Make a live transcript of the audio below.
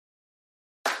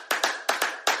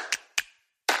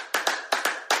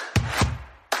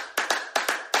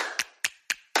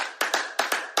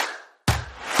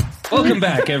Welcome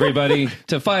back, everybody,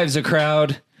 to Five's a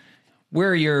Crowd.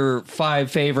 We're your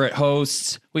 5 favorite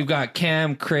hosts. We've got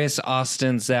Cam, Chris,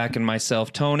 Austin, Zach, and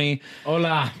myself, Tony.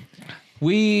 Hola.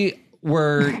 We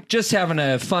were just having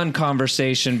a fun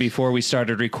conversation before we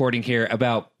started recording here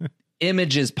about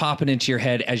images popping into your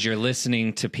head as you're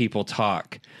listening to people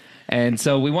talk. And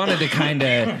so we wanted to kind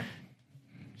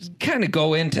of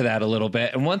go into that a little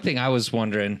bit. And one thing I was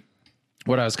wondering,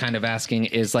 what I was kind of asking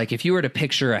is, like, if you were to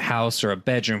picture a house or a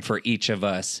bedroom for each of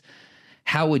us,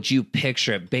 how would you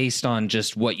picture it based on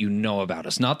just what you know about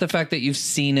us? Not the fact that you've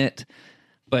seen it,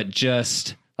 but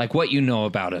just like what you know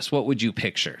about us. What would you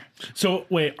picture? So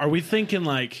wait, are we thinking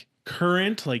like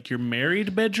current, like your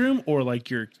married bedroom, or like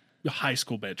your high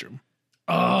school bedroom?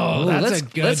 Oh, that's a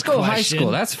good Let's go question. high school.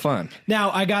 That's fun.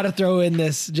 Now, I got to throw in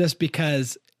this just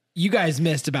because you guys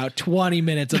missed about 20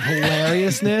 minutes of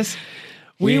hilariousness.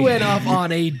 We went off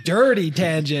on a dirty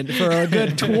tangent for a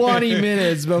good 20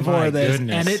 minutes before this,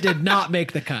 and it did not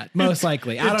make the cut, most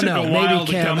likely. I don't know. Took a while Maybe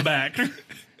to Cam. come back.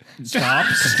 Stop.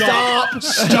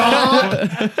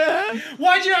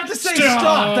 Why'd you have to say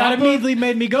stop? That immediately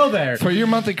made me go there. For your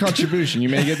monthly contribution, you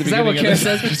may get the Is that what beginning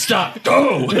Cam of this. says? Stop.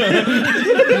 Go.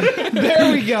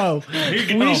 There we go. You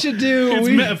go. We should do.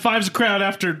 It's Five's a Crowd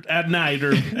at night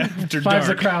or after Five's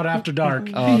dark. a crowd after dark.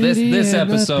 Oh, this Beauty and the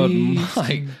episode Beast.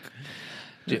 might.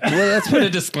 Well, let's put a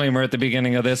disclaimer at the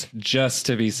beginning of this, just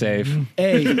to be safe.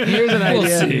 Hey, here's an We'll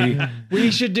idea. see. We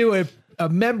should do a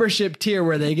membership tier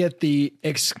where they get the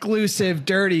exclusive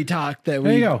dirty talk that we.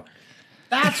 There you go.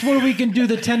 That's where we can do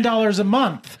the $10 a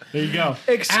month. There you go.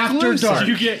 Exclusive. So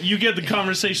you get the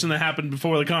conversation that happened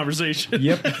before the conversation.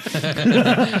 Yep.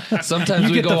 Sometimes You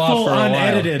we get go the off full for a while.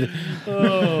 unedited.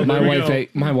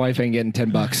 My wife ain't getting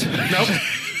 $10. Nope.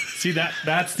 See,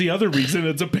 that's the other reason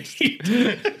it's a paid.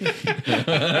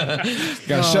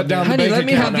 Gotta shut down Honey, the bank let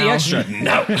me have account the now. extra.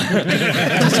 No.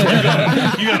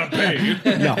 You gotta pay.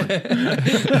 No.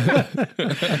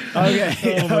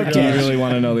 Okay. Do you really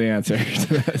want to know the answer to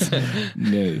this?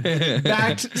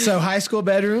 No. So high school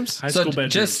bedrooms. High So school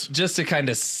bedrooms. just to kind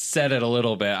of set it a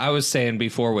little bit, I was saying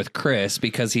before with Chris,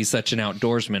 because he's such an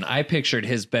outdoorsman, I pictured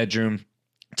his bedroom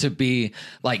to be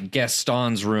like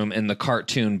Gaston's room in the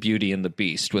cartoon Beauty and the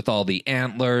Beast, with all the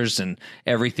antlers and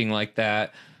everything like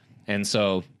that. And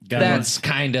so that's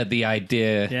kind of the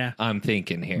idea I'm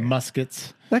thinking here.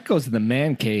 Muskets. That goes in the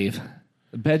man cave.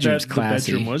 The bedroom's the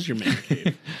classy. bedroom was your man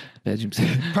cave. Bedroom's.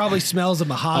 Probably smells of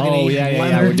mahogany. Oh yeah.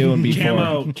 leather. We're doing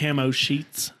before. Camo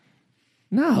sheets.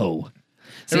 No.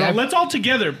 Let's all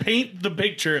together paint the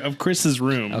picture of Chris's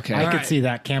room. Okay. I could see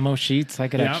that. Camo sheets. I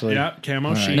could actually. Yeah,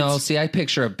 camo sheets. No, see, I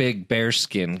picture a big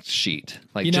bearskin sheet.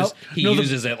 Like, You know- just he No,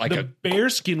 uses it like the a. bear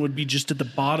skin would be just at the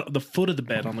bottom, the foot of the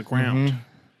bed on the ground.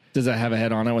 Does that have a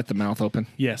head on it with the mouth open?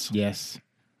 Yes. Yes.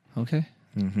 Okay.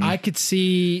 I could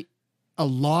see a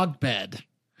log bed,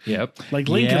 Yep. Like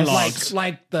Lincoln Yes. logs.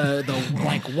 like the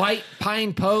like white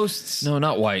pine posts. No,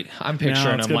 not white. I'm picturing it's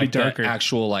them gonna be like the darker.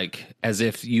 actual, like as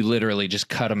if you literally just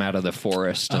cut them out of the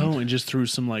forest. And And just threw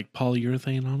some like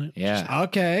polyurethane on it. yeah,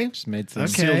 Okay. Just made some.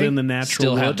 Okay. Sealed in the natural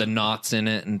still wood. have the knots in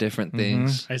it and different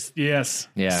things. Yes.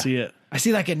 Yeah. See it. I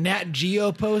see like a Nat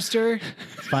Geo poster,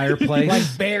 Fireplace.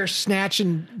 like bear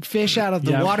snatching fish out of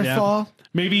the Yep, waterfall.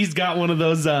 Maybe he's got one of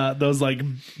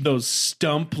those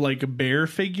stump like bear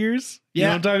figures. You know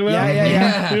what I'm talking about?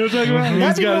 Yeah. You know what I'm talking about? That'd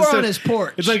He's be got more stuff- on his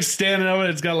porch. It's like standing over it.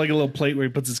 It's got like a little plate where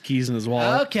he puts his keys in his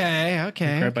wallet. okay.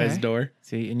 Right by his door.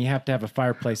 See, and you have to have a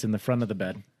fireplace in the front of the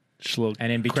bed, Just a little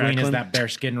and in between is crackling. that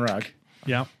bearskin rug.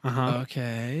 Yeah.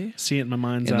 Okay. See it in my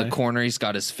mind's In eye. the corner, he's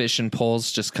got his fishing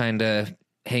poles just kind of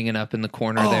hanging up in the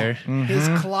corner Oh, there. His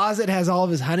closet has all of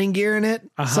his hunting gear in it.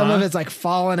 Some of it's like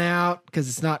falling out because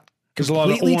it's not There's a lot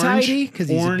of completely orange- tidy because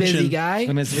he's a orange busy and- guy.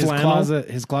 And his Flannel.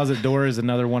 closet door is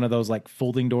another one of those like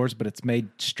folding doors, but it's made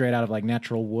straight out of like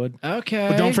natural wood. Okay.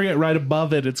 But don't forget, right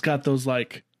above it, it's got those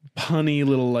like punny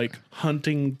little like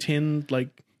hunting tin like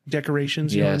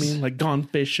decorations. You know what I Yes. mean? Like gone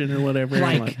fishing or whatever.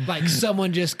 and, like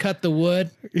someone just cut the wood.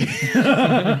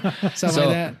 Something So- like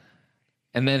that.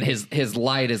 And then his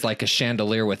light is like a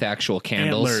chandelier with actual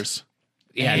candles. antlers.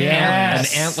 Yeah,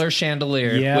 Yes. an antler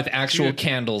chandelier Yeah. with actual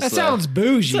candles. That though. sounds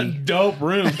bougie. Dope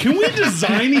room. Can we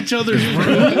design each other's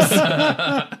rooms?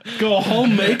 Go a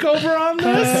home makeover on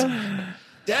this?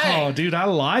 Dang. Oh, dude, I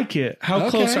like it. How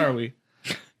close are we?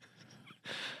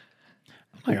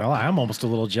 Like, oh, I'm almost a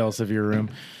little jealous of your room.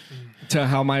 To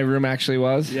how my room actually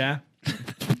was. Yeah.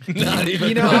 Not even.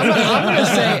 You know,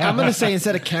 I'm gonna say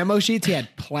instead of camo sheets, he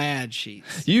had plaid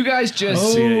sheets. You guys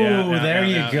just. Oh, yeah, there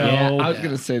yeah, you go. Yeah, I was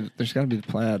gonna say that there's gotta be the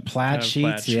plaid. Plaid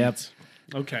sheets. Yep.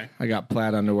 Okay. I got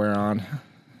plaid underwear on.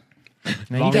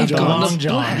 Now you got the long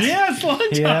johns. Yes, long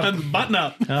Yep. john. Button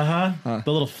up. The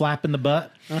little flap in the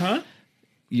butt.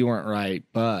 You weren't right,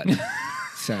 but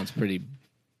sounds pretty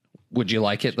Would you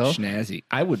like it though? snazzy.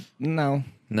 I would no.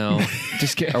 No.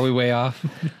 Just kidding. Are we way off?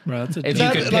 Bro, that's a If you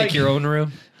That- could pick like- your own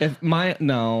room, If my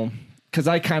no, because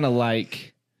I kind of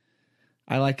like,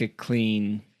 I like a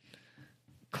clean,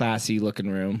 classy looking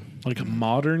room. like a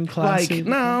modern classy. Like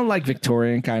no, like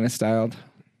Victorian kind of styled,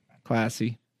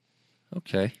 classy.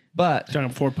 okay. But Talking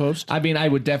 4-post. I mean, I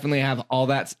would definitely have all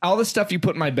the stuff you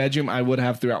put in my bedroom. I would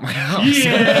have throughout my house.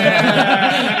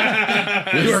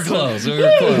 We were close. We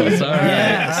were close. All right.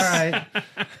 Yes.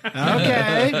 All right.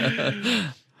 Okay.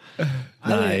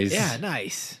 Nice. Yeah,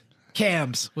 nice.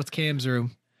 Cam's. What's Cam's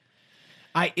room?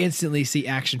 I instantly see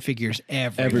action figures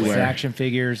everywhere. Everywhere. Action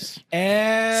figures.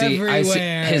 Everywhere. I see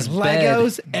his bed.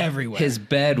 Legos everywhere. His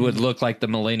bed would look like the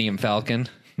Millennium Falcon.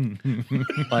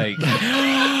 Like,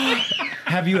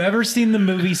 Have you ever seen the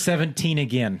movie 17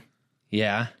 Again?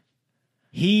 yeah,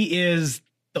 He is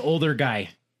the older guy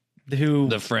who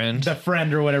the friend. the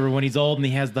friend or whatever when he's old and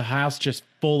he has the house just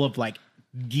full of like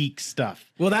geek stuff.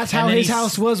 well, that's And how then his he's-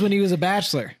 house was when he was a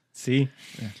bachelor. See?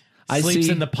 I Sleeps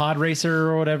see- in the pod racer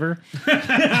or whatever.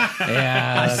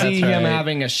 Yeah, I see that's him right.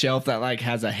 having a shelf that like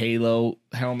has a Halo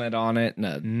helmet on it,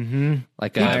 and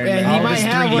like Iron a, Man. And he All might his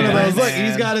have one of 3D those. Look, Batman.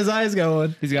 he's got his eyes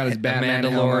going. he's got his a Batman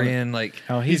helmet. Mandalorian. Like,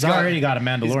 Oh, he's got- already got a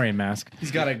Mandalorian mask.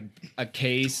 He's got a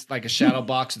case, like a shadow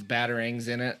box with batarangs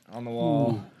in it on the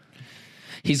wall.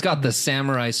 he's got the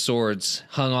samurai swords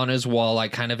hung on his wall,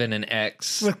 like kind of in an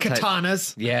X. With type-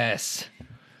 katanas. Yes.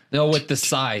 No, with the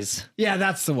size. Yeah,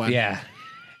 that's the one. Yeah.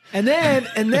 And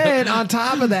then on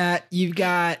top of that, you've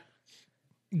got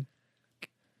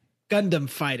Gundam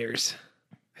fighters.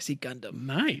 I see Gundam.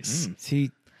 Nice.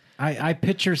 See, I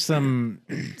picture some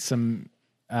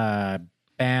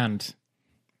band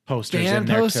posters in Band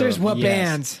there posters? too. What Yes.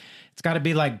 bands? It's got to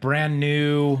be like brand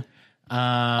new,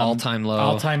 All-time low.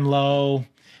 all time low.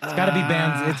 It's got to be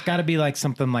bands. It's got to be like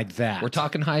something like that. We're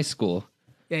talking high school.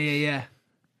 Yeah.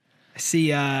 I see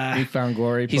We found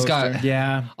glory. He's poster. got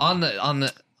Yeah, on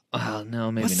the. Oh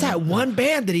no, maybe what's not. that one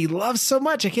band that he loves so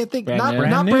much? I can't think. Brand Not new.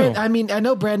 Brand brand. new. I mean, I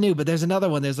know brand new, but there's another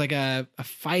one. There's like a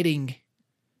fighting.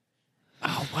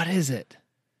 Oh, what is it?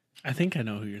 I think I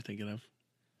know who you're thinking of.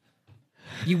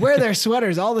 You wear their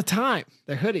sweaters all the time.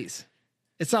 Their hoodies.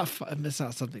 It's not. It's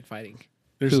not something fighting.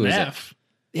 There's Who an is it? F.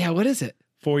 Yeah, what is it?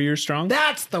 4 years strong.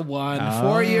 That's the one.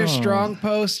 4 year strong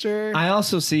poster. I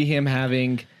also see him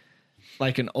having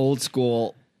like an old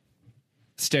school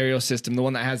stereo system, the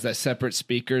one that has that separate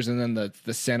speakers and then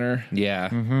the center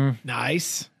Yeah.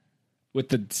 Nice. with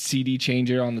the CD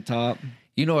changer on the top.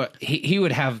 You know what? He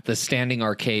would have the standing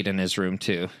arcade in his room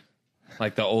too,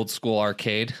 like the old school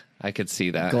arcade. I could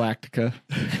see that. Galactica,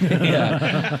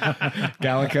 Yeah.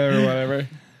 Gallica or whatever,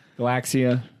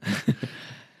 Galaxia,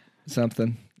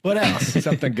 something, What else?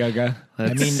 something Gaga.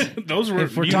 I mean, Those were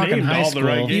if we're you talking named high all the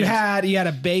right school- games. you had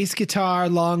a bass guitar,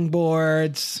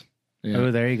 longboards. Yeah.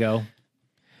 oh, there you go.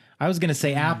 I was gonna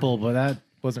say Apple, but that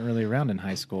wasn't really around in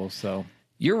high school. So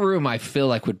Your room, I feel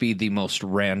like, would be the most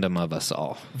random of us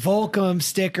all. Volcom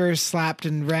stickers slapped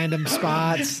in random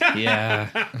spots. Yeah.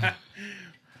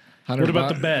 What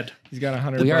about the bed? He's got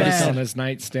 100 We already bucks said- on his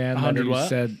nightstand. 100 that he what?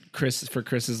 said Chris for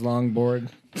Chris's longboard.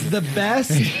 The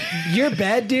best. Your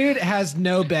bed, dude, has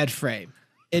no bed frame.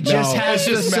 It just has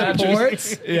the just mattress.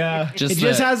 supports. Yeah, Just, It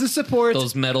just has the supports.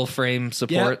 those metal frame Yep.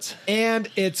 supports. And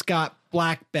it's got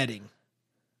black bedding.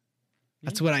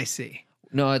 That's what I see.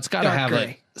 No, it's got to Dark have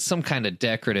gray. some kind of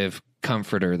decorative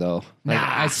comforter, though. Like,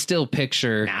 Nah. I still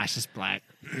picture. Nah, it's just black.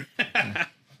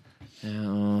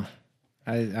 Oh,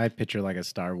 I picture like a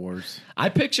Star Wars. I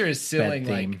picture his ceiling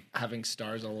Bed like theme. having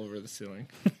stars all over the ceiling.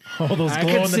 All those I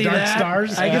glow could in the see dark that.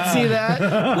 stars. I could see that.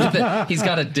 with he's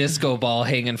got a disco ball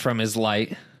hanging from his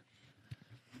light.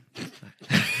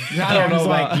 I don't know.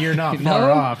 Like you're not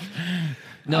far off.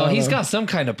 No, he's got some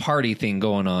kind of party thing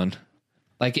going on.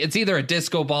 Like it's either a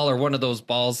disco ball or one of those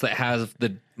balls that has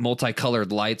the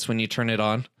multicolored lights when you turn it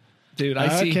on. Dude,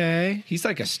 I see. Okay. He's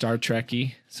like a Star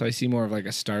Trekkie, so I see more of like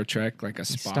a Star Trek, like a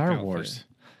Spock Star outfit. Wars.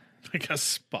 Like a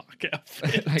Spock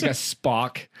outfit. like a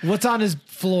Spock. What's on his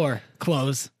floor?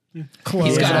 Clothes. Clothes.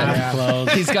 He's got Yeah. a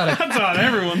Clothes. he's got a That's on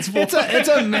everyone's floor. It's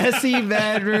a messy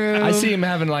bedroom. I see him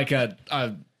having like a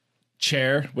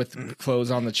chair with clothes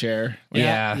on the chair.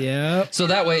 yeah. Yep. So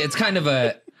that way it's kind of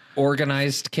a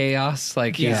organized chaos.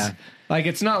 Like he's Yeah. Like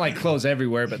it's not like clothes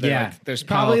everywhere, but Yeah. like, there's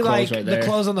Probably pile of like clothes right the there.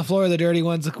 clothes on the floor, the dirty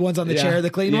ones, the ones on the Yeah. chair, the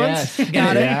clean Yes. ones.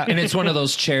 Got it. Yeah. and it's one of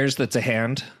those chairs that's a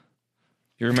hand.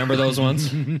 You remember those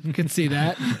ones? You can see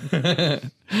that.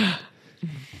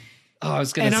 Oh, I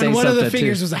was gonna And say on one of something the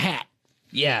figures too. was a hat.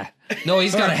 Yeah. No,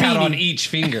 he's got a hat on each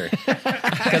finger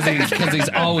because he's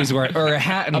always wearing or a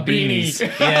hat and beanies.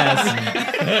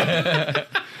 Yes.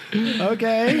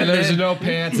 Okay. And there's no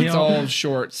pants. It's all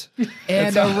shorts.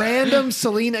 And a random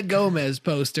Selena Gomez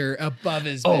poster above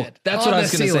his Oh, bed. that's On what I the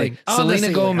was going to say. ceiling. On the Selena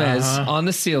ceiling. Gomez on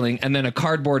the ceiling, and then a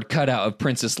cardboard cutout of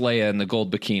Princess Leia in the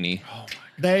gold bikini.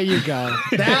 There you go.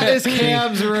 That is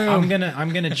Cam's room. I'm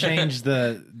gonna change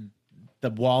the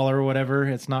wall or whatever.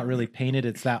 It's not really painted.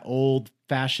 It's that old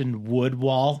fashioned wood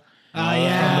wall. Oh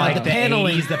yeah, like the the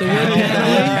paneling, 80s, the the wood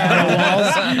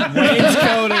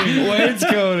paneling.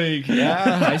 Wainscoting.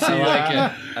 Yeah, I see.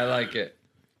 I like it.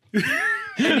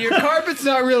 And your carpet's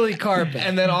not really carpet.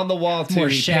 And then on the wall too, more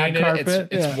he shag painted it. carpet.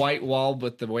 It's white wall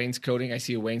with the wainscoting. I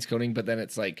see a wainscoting, but then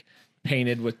it's like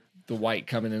painted with the white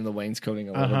coming in the wainscoting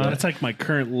a little bit. That's like my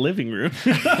current living room.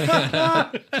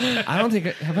 I don't think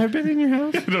have I been in your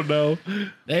house? I don't know.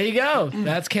 There you go.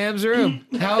 That's Cam's room.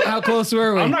 How close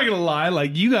were we? I'm not gonna lie.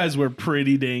 Like you guys were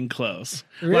pretty dang close.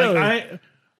 Really? Like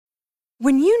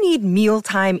When you need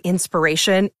mealtime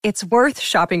inspiration, it's worth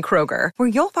shopping Kroger, where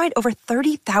you'll find over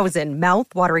 30,000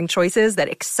 mouth-watering choices that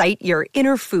excite your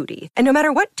inner foodie. And no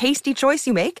matter what tasty choice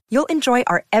you make, you'll enjoy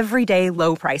our everyday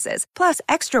low prices, plus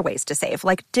extra ways to save,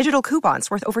 like digital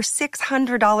coupons worth over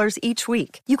 $600 each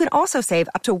week. You can also save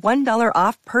up to $1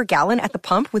 off per gallon at the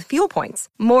pump with fuel points.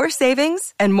 More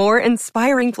savings and more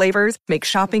inspiring flavors make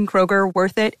shopping Kroger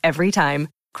worth it every time.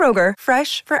 Kroger,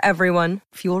 fresh for everyone.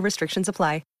 Fuel restrictions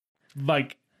apply.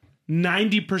 like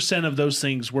 90% of those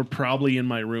things were probably in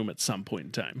my room at some point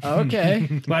in time.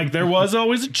 Okay. Like there was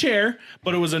always a chair,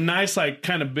 but it was a nice, like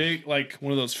kind of big, like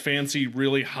one of those fancy,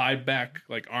 really high back,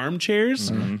 like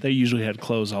armchairs. They usually had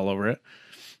clothes all over it.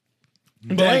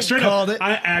 But like straight called up, it.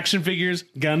 I action figures,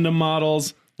 Gundam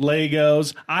models,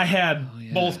 Legos. I had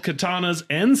both katanas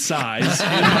and sais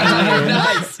in my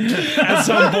room at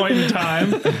some point in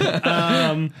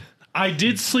time. I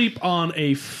did sleep on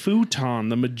a futon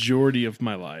the majority of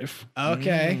my life,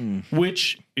 Okay.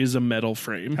 which is a metal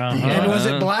frame. And was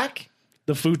it black?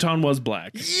 The futon was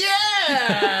black.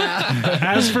 Yeah.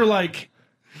 As for like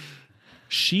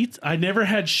sheets, I never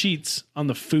had sheets on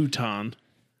the futon,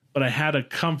 but I had a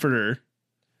comforter.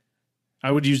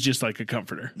 I would use just like a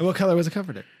comforter. What color was the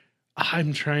comforter?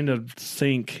 I'm trying to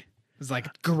think. It was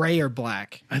like gray or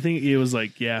black. I think it was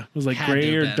like, yeah, it was like Had to gray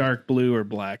have or been. dark blue or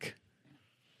black.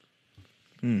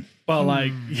 But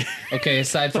like, Okay,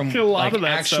 aside from Like a lot like of that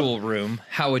actual room,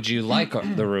 how would you like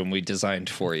the room we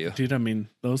designed for you? dude, I mean,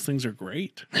 those things are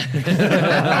great. I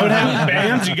would have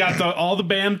bands. You got all the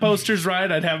band posters, right?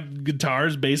 I'd have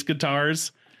guitars, bass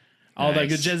guitars, all that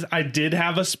good jazz. I did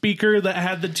have a speaker that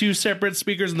had the two separate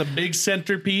speakers and the big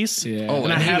centerpiece. Yeah. Oh,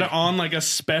 and I and had you it on like a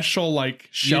special like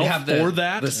You'd shelf have for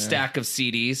that. the stack of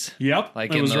CDs. Yep, like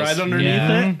it in was those- right underneath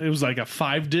Yeah. it. It was like a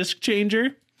 5-disc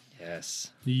changer. Yes.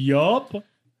 Yup,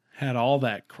 had all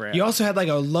that crap. You also had like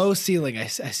a low ceiling. I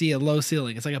see a low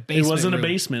ceiling. It's like a It basement. wasn't room. a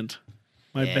basement.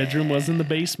 My bedroom was in the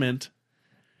basement.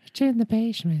 It's in the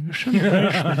basement.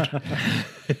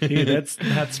 Dude,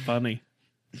 that's funny.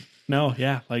 No,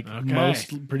 yeah, like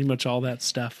pretty much all that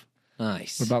stuff.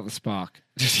 Nice. What about the Spock?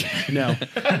 No,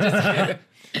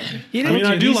 He I didn't, mean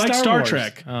I do He's like Star Wars.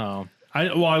 Trek. Oh, I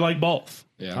like both,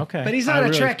 Yeah. okay. but he's I not a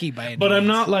really- Trekkie by any but I'm means.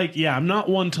 not like I'm not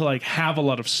one to like have a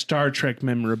lot of Star Trek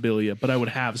memorabilia. But I would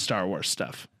have Star Wars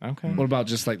stuff. okay. What about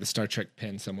just like the Star Trek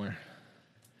pin somewhere?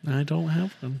 I don't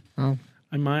have them. Oh,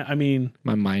 I might. I mean,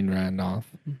 my mind ran off.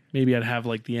 maybe I'd have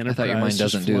like the Enterprise. thought your mind just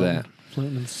doesn't do that.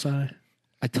 Floating in the sky.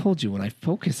 I told you when I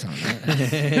focus on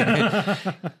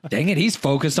that. Dang it, he's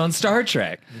focused on Star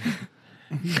Trek.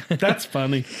 That's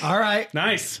funny. All right.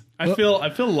 Nice. I feel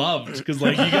loved because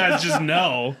like you guys just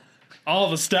know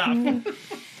all the stuff.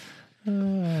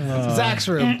 Zach's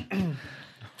room.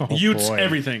 Utes boy.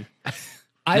 everything.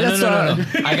 No.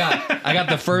 I got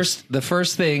the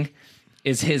first thing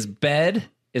is his bed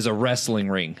is a wrestling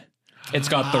ring. It's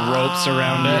got the ropes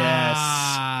around it.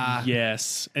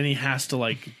 Yes, and he has to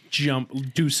like jump,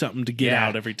 do something to get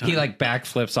out every time. He like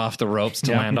backflips off the ropes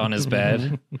to land on his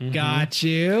bed. Got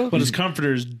you. but his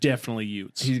comforter is definitely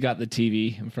Utes. He's got the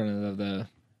TV in front of the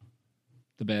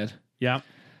bed, Yeah,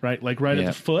 right, like right Yeah. at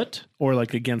the foot or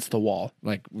like against the wall.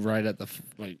 like right at the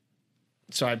like.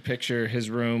 So I'd picture his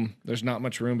room. There's not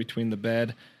much room between the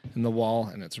bed and the wall,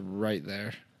 and it's right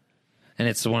there. And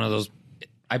it's one of those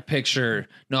I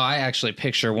actually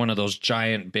picture one of those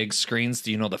giant big screens.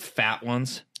 Do you know the fat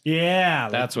ones? Yeah,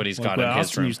 That's what he's like got what in his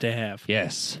Austin room. used to have.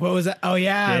 Yes. What was that? Oh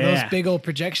yeah, Yeah. those big old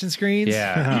projection screens.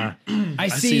 Yeah. I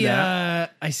see see.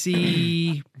 that. I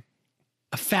see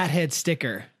a fathead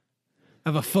sticker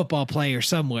of a football player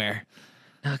somewhere.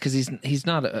 No, because he's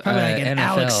not a Probably like an NFL.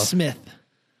 Alex Smith.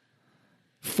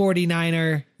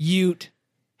 49er, Ute.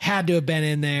 Had to have been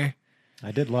in there.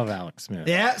 I did love Alex Smith.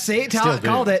 Yeah, see, Still do.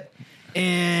 called it.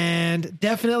 And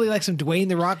definitely like some Dwayne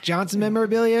The Rock Johnson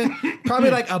memorabilia.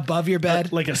 Probably like above your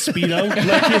bed. Like a Speedo,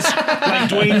 like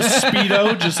Dwayne's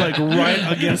Speedo, just like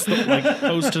right against the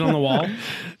posted on the wall.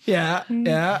 Yeah,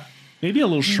 yeah. Maybe a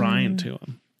little shrine to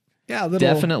him. Yeah, little,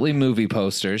 Definitely movie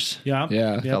posters. Yeah,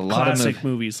 Yeah. yeah. A lot of Classic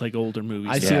movies, like older movies.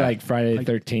 I see like Friday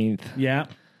the 13th. Yeah,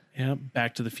 yeah.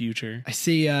 Back to the Future. I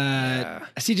see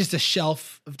just a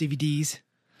shelf of DVDs.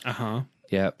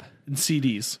 Yep. And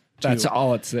CDs. That's too.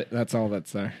 all that's all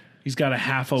that's there. He's got a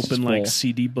half open It's like full.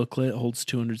 CD booklet, holds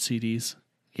 200 CDs.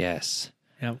 Yes.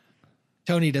 Yep.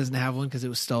 Tony doesn't have one because it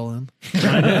was stolen. It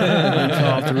fell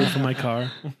off the roof of my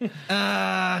car.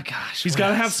 Gosh. He's what got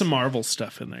to else? have some Marvel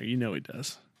stuff in there. You know he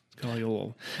does. He's got like a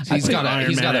little. He's like got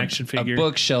Iron Man a action figure.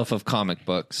 bookshelf of comic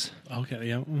books. Okay,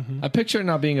 yeah. I picture it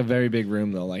not being a very big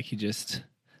room though. Like he just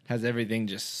has everything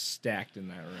just stacked in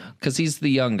that room. Because he's the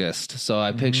youngest, so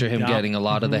I picture him Yeah. getting a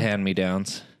lot of the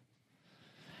hand-me-downs.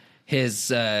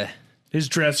 His His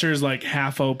dresser is like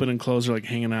half open and clothes are like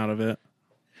hanging out of it.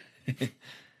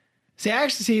 See, I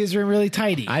actually see his room really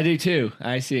tidy. I do too.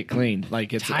 I see it clean.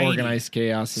 Like it's Tidy. organized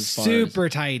chaos as far Super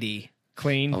as tidy.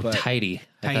 clean, but tidy.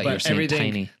 I Tidy. thought you were but saying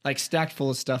everything tiny. like stacked full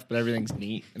of stuff, but everything's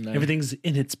neat. And then, Everything's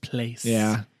in its place.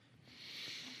 yeah.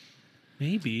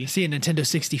 Maybe. I see a Nintendo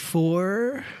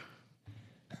 64.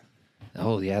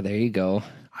 Oh yeah, there you go.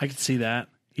 I could see that.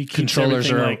 He keeps Controllers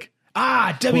everything, are- like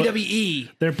WWE.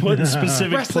 they're put in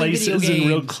specific Wrestling video places and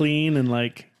real games. clean and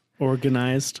like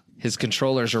organized. His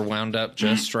controllers are wound up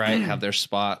just right, have their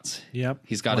spots. Yep.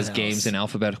 He's got his games in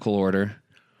alphabetical order,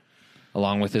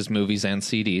 along with his movies and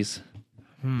CDs.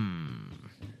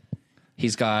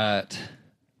 He's got.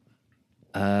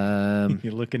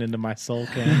 You're looking into my soul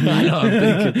can. I know.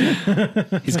 I'm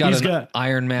thinking. He's got He's an got-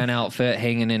 Iron Man outfit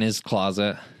hanging in his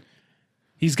closet.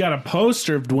 He's got a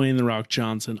poster of Dwayne The Rock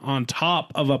Johnson on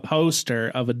top of a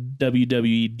poster of a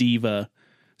WWE diva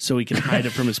so he can hide it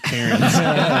from his parents.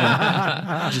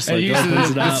 Just like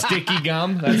opens it the up. sticky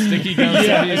gum. That sticky gum. Yeah,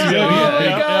 stuff. yeah, Oh my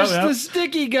yeah, gosh, yeah. the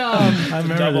sticky gum. I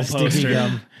remember double the sticky poster.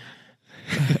 gum.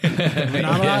 We're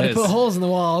not allowed to Yes. put holes in the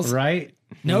walls. Right?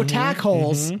 No tack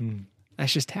holes.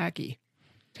 That's just tacky.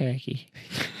 Tacky.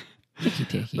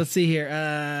 Let's see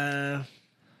here.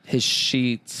 His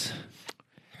sheets.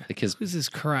 Like his Who's his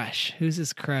crush? Who's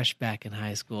his crush back in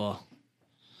high school?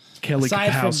 Kelly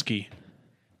Aside from- Kapowski.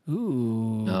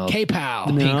 Ooh, No. K-Pow.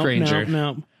 Pink No, Ranger.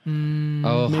 No,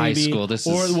 Oh, high maybe. school. This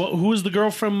or is who was the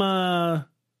girl from Mortal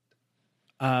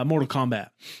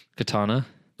Kombat? Katana.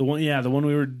 The one, yeah, the one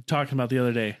we were talking about the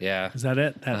other day. Yeah. Is that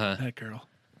it? That, Uh-huh. that girl.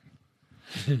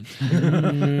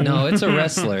 No, it's a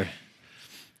wrestler.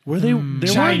 Were they?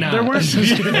 There China. weren't.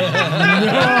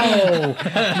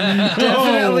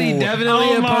 Definitely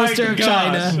Oh a my poster of gosh.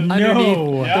 China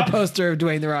underneath the poster of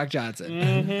Dwayne The Rock Johnson.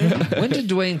 When did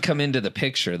Dwayne come into the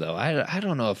picture, though? I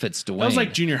don't know if it's Dwayne. That was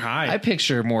like junior high. I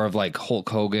picture more of like Hulk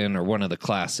Hogan or one of the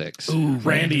classics.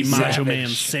 Randy Macho Man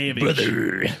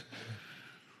Savage.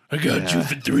 I got you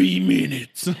for 3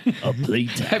 minutes.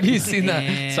 Have you seen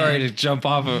that? Sorry to jump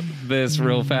off of this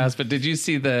real fast, but did you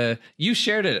see you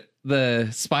shared it, the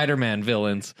Spider-Man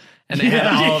villains, and they had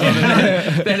all of them,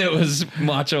 and then it was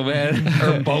Macho Man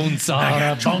or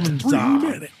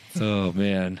Bonesaw. Oh,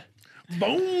 man.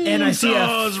 And I see a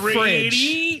Bonesaw's fridge.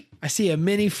 ready. I see a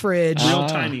mini fridge Real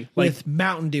tiny. Like, with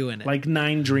Mountain Dew in it. like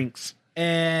 9 drinks.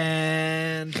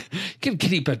 And Can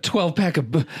keep a 12-pack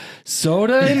of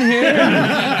soda in here?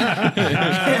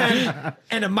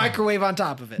 and a microwave on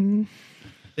top of it.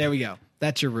 There we go.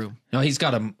 That's your room. No, he's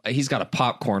got a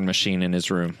popcorn machine in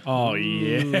his room. Oh,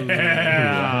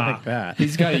 yeah. I like that.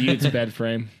 He's got a Utes bed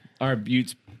frame. Or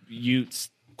Utes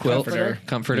Quilt, comforter.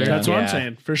 comforter. That's what I'm Yeah.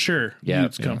 saying. For sure. Yeah.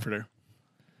 Utes comforter.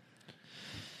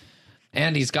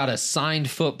 And he's got a signed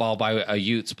football by a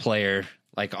Utes player,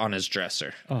 like on his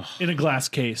dresser. In a glass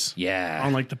case. Yeah.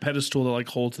 On like the pedestal that like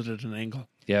holds it at an angle.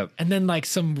 Yep. And then like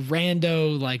some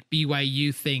rando like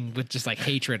BYU thing with just like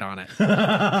hatred on it.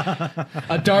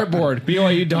 A dartboard.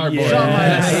 BYU dartboard.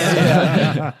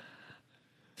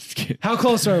 How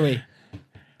close are we?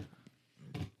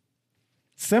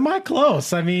 Semi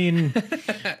close. I mean,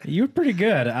 you were pretty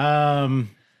good.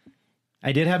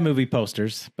 I did have movie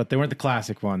posters, but they weren't the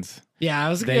classic ones. Yeah, I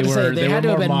was They going to were say they had to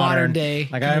have more been modern day.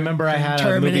 Like I remember I had a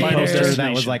Terminator. movie poster that was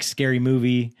Destination. like Scary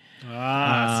Movie.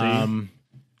 Ah, see.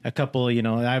 A couple,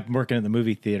 I'm working at the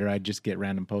movie theater. I'd just get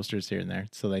random posters here and there,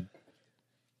 so they'd,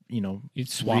 You'd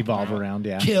swap revolve them out. around.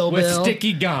 Yeah. Kill With Bill.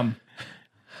 sticky gum.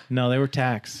 No, they were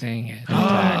tax. Dang it.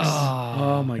 Tax.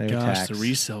 Oh my They were gosh, taxed. the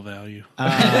resale value.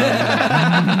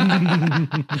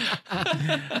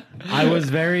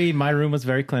 My room was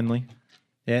very cleanly.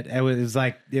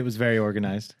 It was very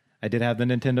organized. I did have the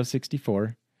Nintendo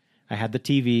 64. I had the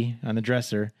TV on the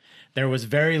dresser. There was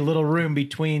very little room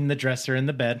between the dresser and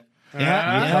the bed. It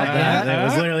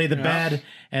was literally the bed,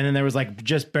 and then there was like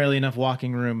just barely enough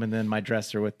walking room, and then my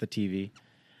dresser with the TV.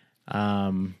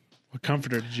 What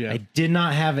comforter did you I have? did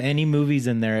not have any movies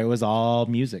in there. It was all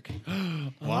music.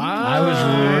 Wow. I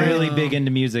was really big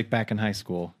into music back in high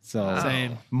school. So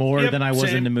Same. more Yep, than I was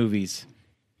same. into movies.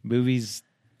 Movies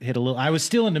hit a little. I was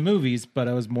still into movies, but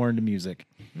I was more into music.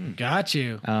 Got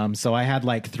you. So I had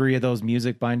like 3 of those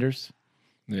music binders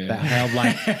that Yeah. held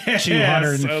like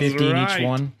 250 in right. each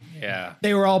one. Yeah.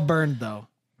 They were all burned though.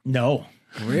 No,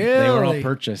 Really? they were all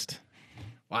purchased.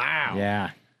 Wow.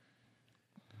 Yeah.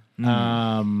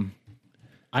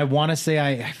 I want to say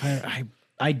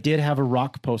I did have a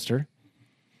rock poster.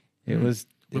 It was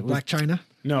With Black China.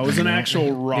 No, it was an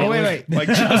actual rock. Oh, wait. Like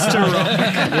just a rock.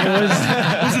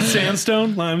 Was it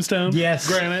sandstone, limestone? Yes.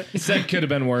 Granite? That could have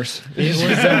been worse. It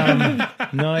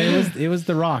was no, it was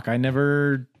The Rock. I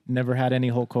never had any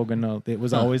Hulk Hogan. No, it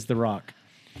was always The Rock.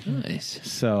 Nice.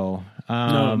 So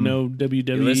No WWE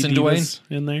You listen, divas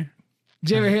in there. Did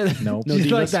you ever hear that? Nope. He's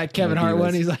No like divas. that Kevin No Hart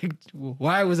one. divas. He's like,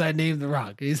 "Why was I named The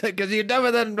Rock?" He's like, "Because you're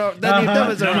dumber than you're dumb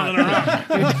as a rock.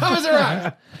 You're dumb as a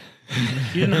rock."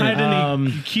 You didn't hide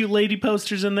any cute lady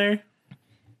posters in there?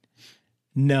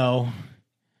 no.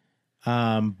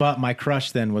 But my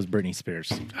crush then was Britney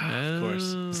Spears. Of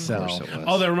course. So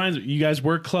Oh, that reminds me. You guys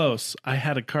were close. I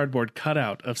had a cardboard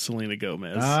cutout of Selena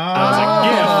Gomez as Ah. a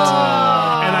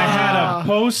gift. And I had a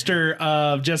poster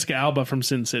of Jessica Alba from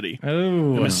Sin City. It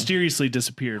oh, mysteriously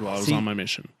disappeared while I was on my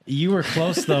mission. you were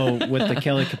close though with the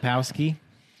Kelly Kapowski.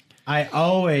 I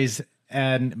always,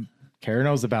 and Kara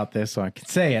knows about this, so I can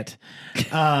say it.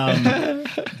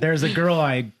 There's a girl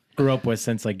I grew up with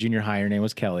since like junior high. Her name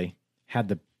was Kelly. Had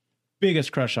the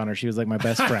biggest crush on her. She was like my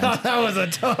best friend. That was a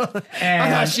total. I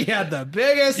And- thought she had the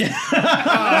biggest.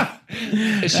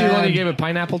 Is she the one you gave a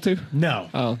pineapple to? No,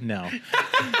 Oh. no. I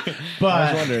was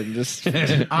But wondering. Just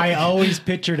I always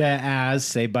pictured it as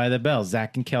Saved by the Bell.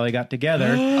 Zach and Kelly got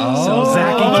together. So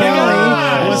Zach and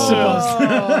Kelly was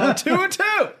supposed to.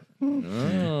 2-2.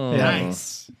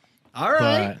 Nice. All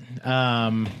right.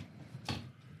 But,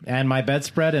 and my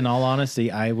bedspread, in all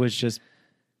honesty, I was just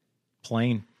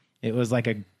plain. It was like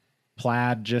a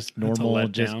plaid, just normal.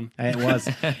 letdown.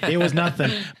 It was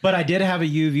nothing. But I did have a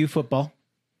U of U football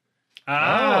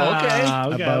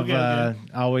above,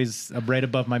 always right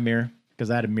above my mirror, because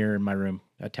I had a mirror in my room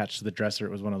attached to the dresser.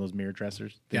 It was one of those mirror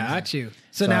dressers. things. Got you.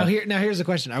 So now here's the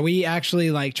question: are we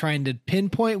actually like trying to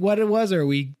pinpoint what it was, or are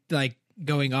we like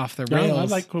going off the rails? No, I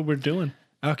like what we're doing.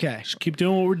 Okay. Just keep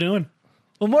doing what we're doing.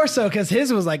 Well, more so because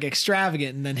his was like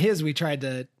extravagant, and then his we tried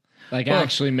to. like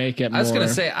actually make it more. I was going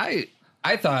to say,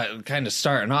 I thought kind of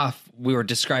starting off, we were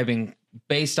describing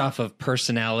based off of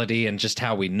personality and just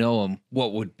how we know them,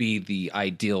 what would be the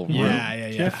ideal room.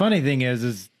 The funny thing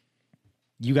is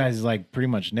you guys like pretty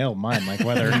much nailed mine. Like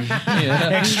whether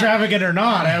extravagant or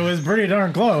not, I was pretty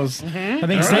darn close. I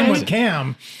think same with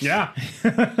Cam. Yeah.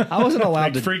 I wasn't allowed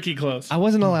Like to. freaky close. I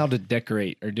wasn't allowed to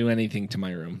decorate or do anything to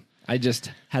my room. I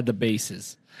just had the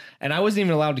bases. And I wasn't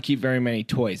even allowed to keep very many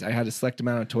toys. I had a select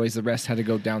amount of toys. The rest had to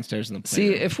go downstairs in the See,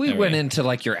 playroom if we area. went into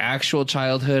like your actual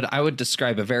childhood, I would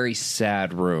describe a very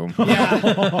sad room.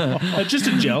 Just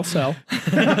a gel cell.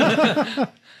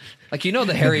 Like, you know,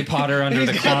 the Harry Potter under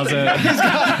the closet. He's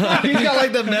got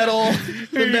like the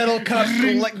metal cup.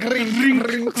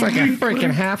 Looks like a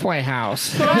freaking halfway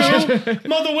house.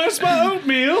 Mother, where's my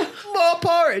oatmeal? More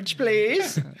porridge,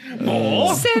 please.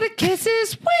 More. Instead of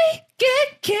kisses, we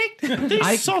get kicked.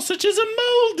 These sausages are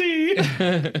moldy.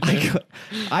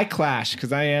 I clash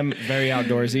because I am very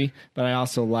outdoorsy, but I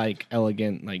also like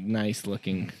elegant, like nice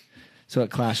looking. So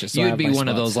it clashes. So I You'd have be my one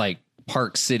of spots. those like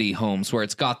Park City homes where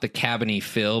it's got the cabiny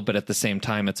feel, but at the same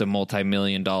time, it's a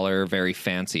multi-million-dollar, very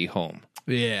fancy home.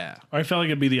 Yeah. Or I felt like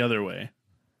it'd be the other way.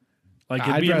 Like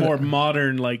it'd I'd be a rather- more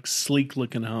modern, like sleek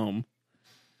looking home.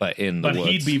 But in the But woods.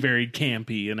 he'd be very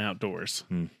campy and outdoors.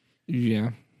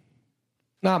 Yeah.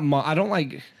 Not I don't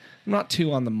like. I'm not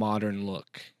too on the modern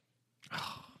look.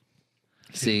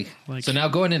 See, Like- so now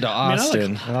going into mean, I like-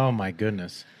 Austin. Oh my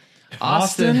goodness.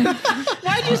 Austin.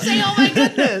 Why'd you say, "Oh my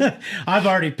goodness"? I've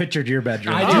already pictured your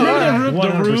bedroom. Do you remember the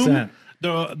 100%.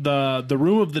 room? The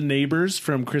room of the neighbors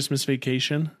from Christmas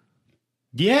Vacation?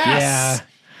 Yes.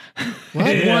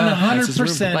 What? Yeah,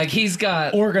 100% Like he's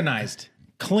got, organized,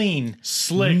 clean,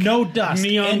 Slick. no dust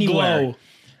Neon anywhere. glow.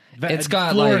 Va- It's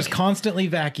got, floor like- is constantly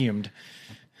vacuumed.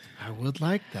 I would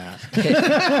like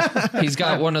that. He's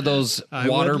got one of those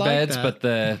water would like beds,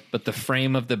 that. but the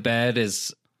frame of the bed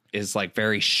is like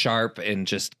very sharp and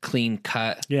just clean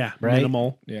cut. Yeah, Right.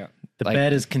 minimal. Yeah. The Like-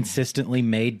 bed is consistently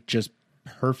made just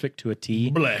perfect to a T.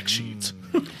 Black sheets.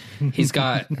 He's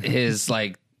got his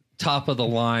like top of the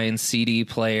line CD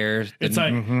player, the It's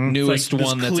like newest it's like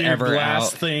one this that's clear ever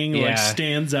glass out. thing like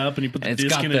stands up, and you put the And it's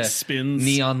disc got in, the it spins.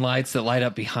 neon lights that light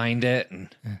up behind it, and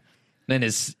then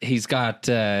he's got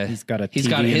a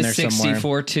TV in his there somewhere.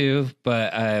 64 too,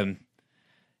 but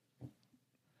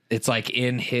it's like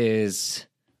in his.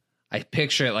 I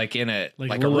picture it like in a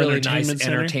Like a a little really nice entertainment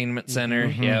center? entertainment center.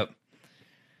 Yep.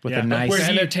 With Yeah. a nice. Where The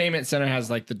he- entertainment center has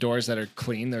like the doors that are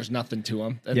clean. There's nothing to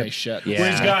them, and Yep. they shut. Yeah.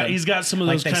 Where he's got some of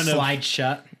like those they kind of slide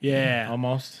shut yeah.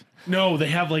 almost. No, they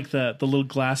have like the little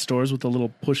glass doors with the little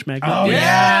push magnet. Oh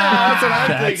yeah, that's what I'm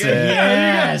that's thinking. it.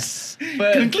 Yes.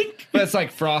 But it's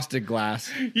like frosted glass.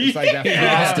 It's like that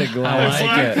Yeah. frosted glass. I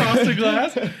like it. Frosted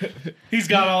glass. He's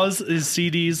got all his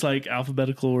CDs like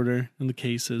alphabetical order in the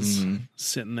cases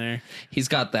sitting there, He's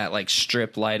got that like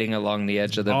strip lighting along the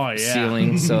edge of the Oh, yeah.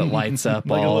 ceiling, so it lights up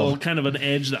like a all. little kind of an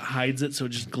edge that hides it, so it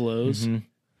just glows.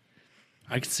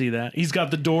 I can see that. He's got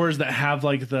the doors that have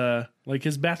like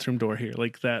his bathroom door here,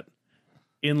 like that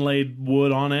inlaid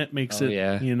wood on it makes Oh, it.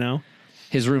 yeah. You know.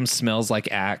 His room smells like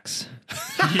Axe.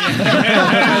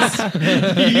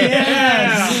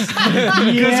 Yes.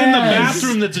 Because in the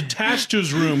bathroom that's attached to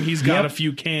his room, he's got a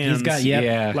few cans. He's got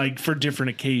Yeah. like for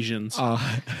different occasions. All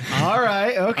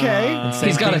right. Okay.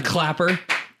 He's got a clapper.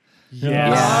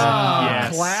 Yes.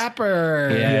 Yes. Clapper.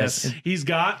 Yes. Yes. He's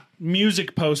got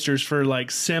music posters for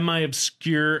like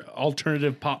semi-obscure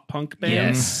alternative pop punk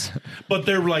bands. Yes. But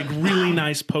they're like really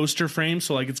nice poster frames.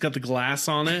 So like it's got the glass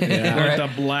on it. Right. Like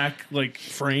the black like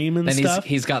frame and Then stuff.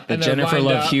 he's got the And they're Jennifer lined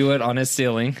Love up. Hewitt on his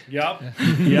ceiling. Yep.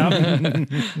 Yep.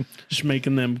 Just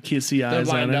making them kissy They're eyes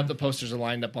on lined it. up. The posters are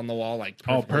lined up on the wall, like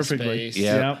Oh, perfectly. spaced.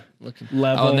 Yeah. Yep. Looking.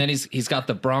 Level. Oh, and then he's got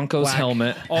the Broncos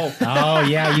helmet. Oh, Oh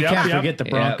yeah, you Yep, can't yep. forget the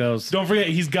Broncos. don't forget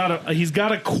he's got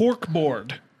a cork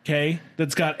board. Okay,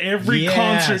 that's got every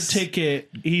Yes. concert ticket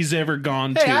he's ever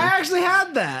gone to. Hey, I actually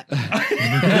had that.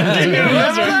 I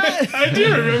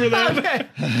do remember that.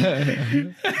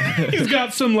 He's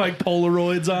got some like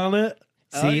Polaroids on it.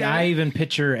 See, I even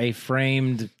picture a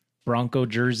framed Bronco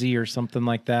jersey or something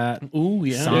like that. Ooh,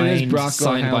 yeah. Signed. It is Bronco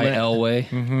Signed by helmet.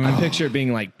 Elway. I picture it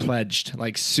being like pledged,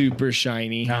 like super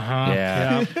shiny.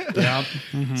 Uh-huh. Yeah.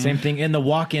 Same thing in the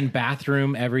walk-in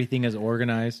bathroom. Everything is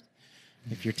organized.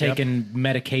 If you're taking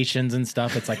medications and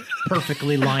stuff, it's like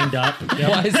perfectly lined up.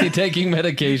 Why is he taking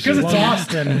medication? Because it's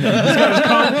Austin.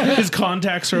 His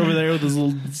contacts are over there with his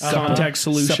little contact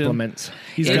solution. Supplements.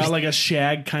 He's It's- got like a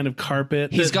shag kind of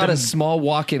carpet. He's got a small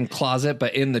walk-in closet,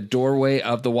 but in the doorway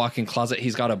of the walk-in closet,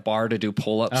 he's got a bar to do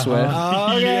pull-ups with.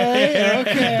 Okay.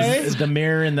 Okay. The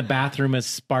mirror in the bathroom is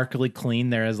sparkly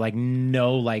clean. There is like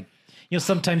no like, you know,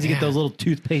 sometimes you get those little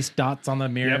toothpaste dots on the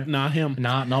mirror. Yep, not him.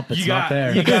 Nope, it's You not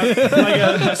there. You got like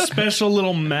a special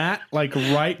little mat like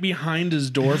right behind his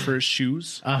door for his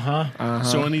shoes.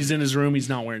 So when he's in his room, he's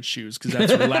not wearing shoes because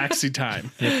that's relaxing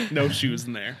time. No shoes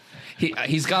in there.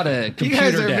 He's got a You computer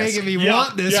guys are desk. making me Yeah,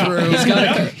 want this yeah.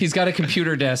 room. He's got a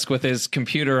computer desk with his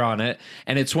computer on it,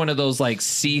 and it's one of those like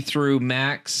see-through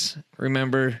Macs.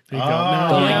 Remember? No, The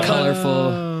like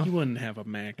colorful. he wouldn't have a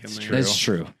Mac in there. That's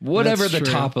true. Whatever That's the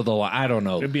true. top of the line. I don't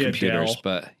know It'd be a computers, Dell.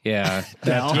 but yeah.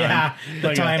 Yeah, the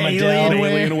Like time an Adele.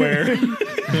 Alienware.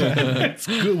 It's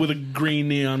good with a green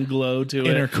neon glow to it.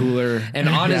 Intercooler. And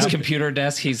on his computer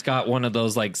desk, he's got one of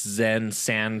those like Zen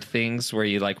sand things where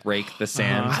you like rake the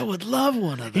sand. I would love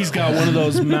one of those. He's got one of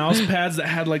those mouse pads that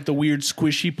had like the weird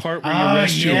squishy part where you Oh,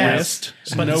 rest your yes. wrist.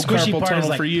 But no the squishy carpal part tunnel is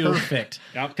like for you. perfect.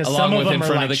 Yep. Because Along some of with them in are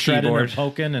front like of the shredded or keyboard.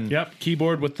 poking, and Yep,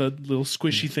 keyboard with the little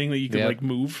squishy thing that you can Yep. like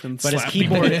move and but his slap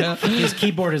keyboard, people. his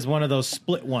keyboard is one of those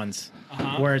split ones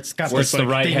where it's got Where this it's the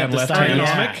right thing hand, at the left side. hand.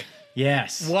 Yeah.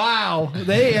 Yes. Wow,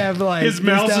 they have like His this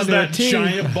mouse down is to a that T.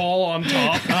 giant ball on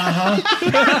top.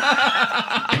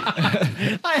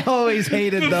 I always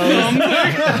hated those.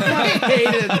 I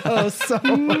hated those so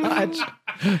much.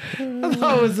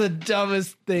 That was the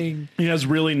dumbest thing. He has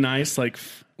really nice like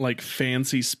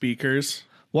fancy speakers.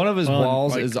 One of his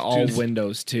walls like, is all dude.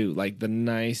 windows too, like the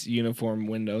nice uniform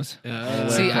windows.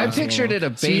 See, I pictured it a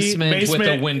basement, with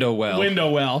a window well. Window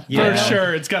well. Yeah. For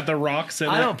sure. It's got the rocks in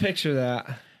I it. don't picture that.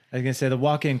 I was gonna say the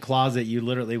walk-in closet. You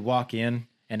literally walk in,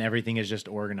 and everything is just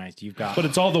organized. You've got But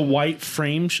it's all the white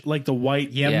frame, like the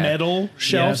white Yeah. metal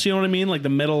shelves. Yeah. You know what I mean? Like the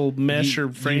metal mesh or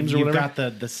frames or you've whatever.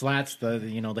 got the slats,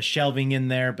 the shelving in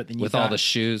there, but then you've With all got the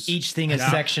shoes. Each thing is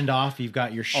sectioned off. You've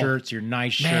got your shirts, your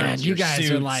nice shirts. Man, you your guys are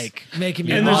suits. like making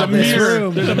me and there's a want this mirror.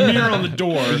 room. There's a mirror on the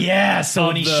door. Yeah, so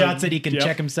when he Of the- shuts it, he can yep.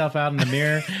 check himself out in the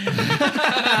mirror.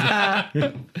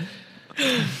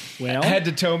 Well, Head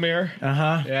to toe mirror.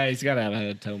 Uh-huh. Yeah, he's got to have a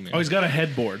head to toe mirror. oh, he's got a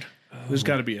headboard. There's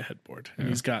got to be a headboard, and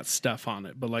he's got stuff on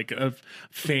it, but like a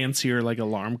fancier like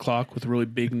alarm clock with really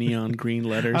big neon green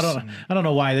letters. I don't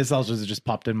know why this also just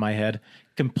popped in my head.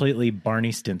 Completely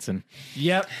Barney Stinson.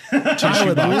 Yep. I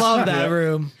would love that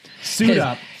room. Suit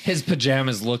up. His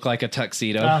pajamas look like a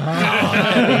tuxedo.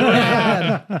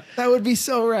 That would be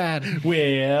so rad.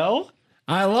 Well,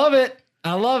 I love it.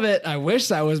 I love it. I wish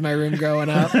that was my room growing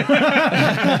up.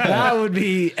 That would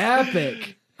be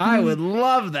epic. I would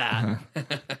love that.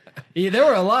 Yeah, there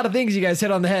were a lot of things you guys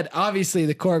hit on the head. Obviously,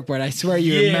 the corkboard. I swear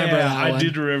you remember that I one.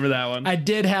 did remember that one. I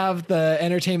did have the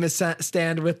entertainment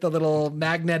stand with the little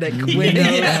magnetic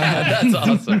windows. That's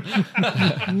awesome.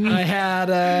 I had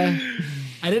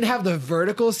I didn't have the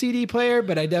vertical CD player,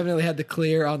 but I definitely had the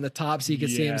clear on the top so you could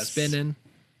see him Yes. spinning.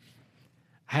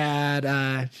 Had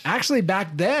actually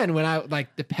back then when I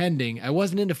depending, I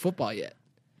wasn't into football yet.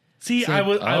 See, So- I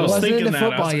was Wasn't thinking into that. I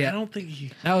was football like, yet. I don't think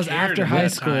he. That was cared after at high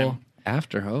that school. time.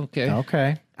 After, okay.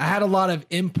 Okay. I had a lot of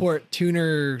import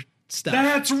tuner stuff.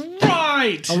 That's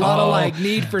right. a lot of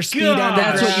Need for Speed God. Underground.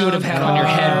 That's what you would have had on your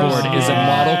headboard is a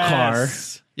model car.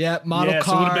 Yes. Yep, model Yes, it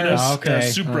would have been cars. a Okay.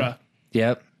 Supra.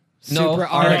 Yep. No, Super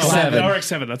RX-7. The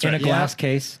RX-7. That's In a right. glass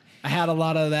case. I had a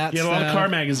lot of that You had a lot of stuff. car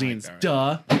magazines.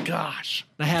 Duh. Gosh.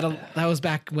 That was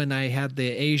back when I had the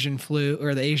Asian flu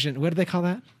or the Asian. What do they call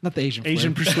that? Not the Asian flu.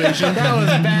 Asian persuasion. That was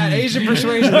bad. Asian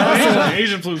persuasion. That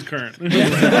Asian flu's current.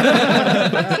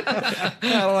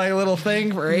 had like a little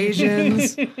thing for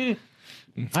Asians.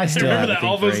 I still Remember have a that? thing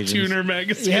All for those Asians. tuner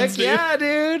magazines. Heck dude? yeah,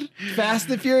 dude! Fast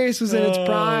and Furious was in its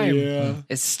prime. Yeah.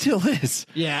 It still is.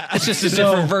 Yeah. It's just a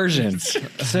different version.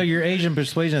 So your Asian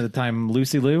persuasion at the time,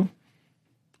 Lucy Liu?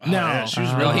 No, Yeah, she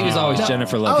was No, really he was always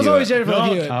Jennifer Love I was Hewitt. always Jennifer Love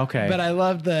No. Hewitt. Okay. but I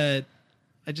loved the.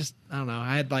 I don't know.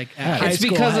 I had like at high It's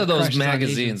school, I because had of those crushes on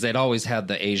magazines. Asians. They'd always had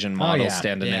the Asian model yeah.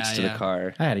 standing Yeah, next to yeah. the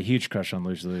car. I had a huge crush on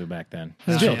Lucy Liu back then.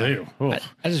 Still do. Oh.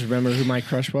 I just remember who my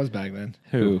crush was back then.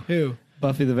 Who? Who?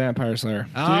 Buffy the Vampire Slayer.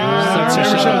 Sarah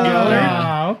Michelle Gellar.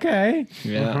 Ah, okay.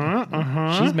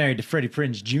 Yeah. She's married to Freddie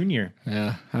Prinze Jr.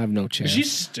 Yeah. I have no chance.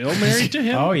 She's still married to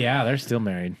him. Oh, yeah, they're still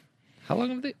married. How long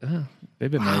have they? They've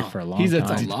been married for a long he's a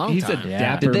time. long he's a time. Yeah.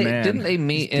 dapper Did they? man. Didn't they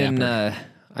meet in?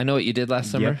 I Know What You Did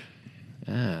Last Summer.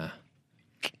 Yep.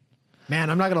 Man,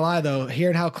 I'm not gonna lie though.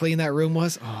 Hearing how clean that room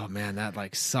was, oh man, that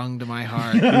like sung to my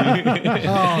heart. Oh,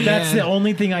 That's man. the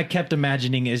only thing I kept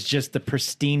imagining is just the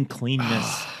pristine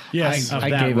cleanness. Yes. of I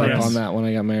that gave room. up on that when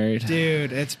I got married.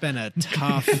 Dude, it's been a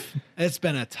tough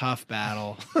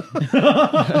battle.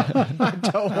 I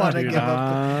don't want to give up.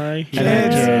 I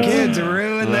Kids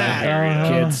ruin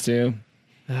that. Kids too.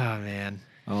 Oh man.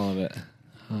 All of it.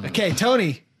 Okay,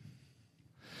 Tony.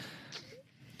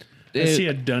 I see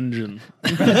a dungeon.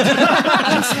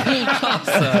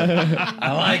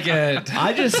 I like it.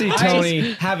 I just see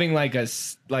Tony having like a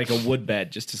wood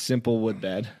bed, just a simple wood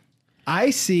bed.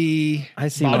 I see. I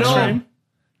see. Box one. frame?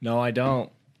 No, I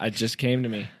don't. It just came to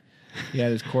me. He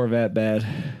had his Corvette bed.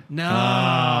 No.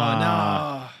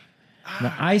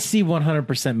 No, I see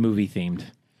 100% movie themed.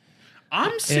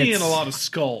 I'm seeing It's- a lot of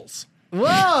skulls.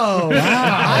 Whoa!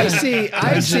 I see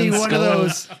one of skull.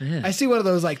 those. I see one of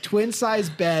those like twin size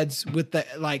beds with the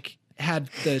like had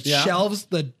the shelves,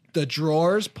 the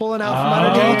drawers pulling out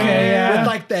from underneath. okay, yeah. With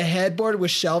like the headboard with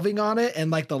shelving on it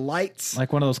and like the lights.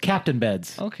 Like one of those captain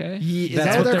beds. Okay. Is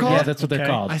that what they're called? Yeah, that's what they're Okay.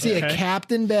 called. I see a Okay.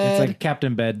 captain It's bed. like a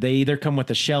captain bed. They either come with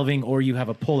a shelving or you have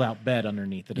a pull-out bed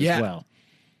underneath it Yeah. as well.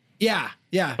 yeah.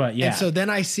 But yeah. And so then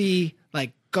I see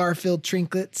like Garfield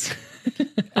trinkets.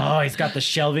 Oh, he's got the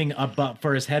shelving up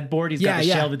for his headboard. He's got the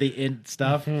Yeah. shelving, the in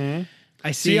stuff. I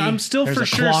see. See, I'm still There's for a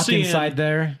sure clock seeing. inside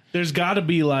there. There's got to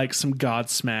be like some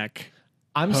Godsmack.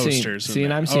 I'm Posters in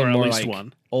there. I'm Or seeing at more least like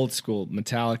one. old school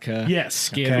Metallica. Yes,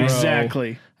 Skid Okay. Row.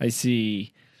 exactly. I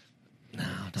see.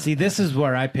 See, this is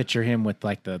where I picture him with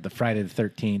like the Friday the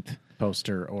 13th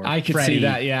poster or I could Freddy. see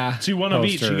that. Yeah. See, one of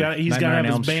each. Poster, He's got to Nightmare on have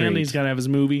his Elm band. Street. He's got to have his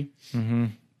movie.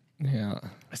 Yeah.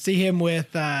 I see him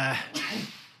with.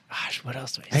 Gosh, what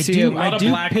else do I I see? do, lot I of do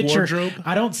black picture. wardrobe.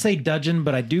 I don't say dungeon,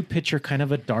 but I do picture kind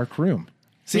of a dark room.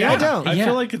 See, I don't. I Yeah.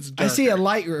 feel like it's I dark. see a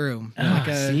light room, like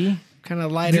a See, kind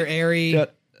of lighter, airy. Yeah.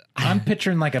 I'm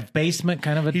picturing like a basement,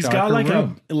 kind of a He's darker got like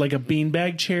room. a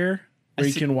beanbag chair where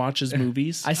he can watch his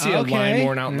movies. I see a Okay. line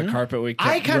worn out in the carpet. We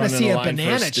I kinda see a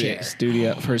banana chair.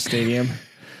 studio for a stadium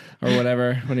or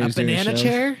whatever when he A was doing banana shows.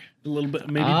 chair? a little bit,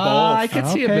 maybe I both. could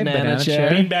see a Okay, banana, banana chair.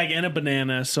 chair. Beanbag and a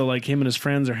banana. So like him and his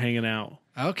friends are hanging out.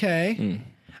 Okay.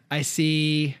 I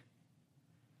see.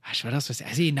 Gosh, what else was I see?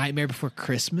 I see Nightmare Before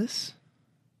Christmas.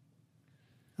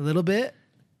 A little bit.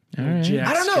 Jack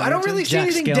I don't know. I don't really see Jack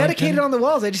anything Skellington. dedicated on the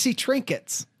walls. I just see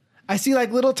trinkets. I see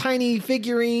like little tiny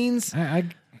figurines, There's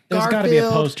got to be a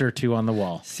Garfield. poster or two on the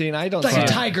wall. See, and I don't like see a it.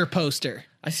 tiger poster.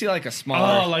 I see like a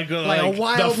smaller. Oh, like a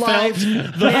wildlife. the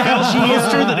felt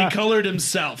poster that he colored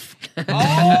himself.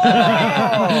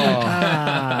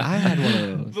 I had one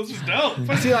of those. This is dope.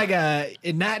 I see like a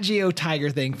Nat Geo tiger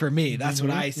thing for me. That's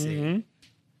what I see.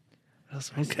 What else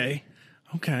do I see? Okay.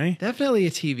 Okay. Definitely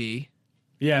a TV.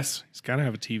 Yes, he's got to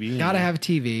have a TV. Gotta have a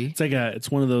TV. It's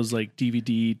one of those like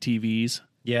DVD TVs.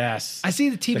 Yes. I see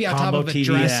the TV The on top combo of a TV.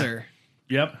 dresser.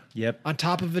 Yep. Yep. On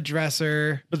top of a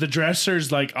dresser. But the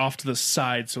dresser's like off to the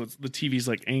side, so the TV's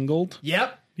like angled.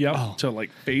 Yep. Yep. To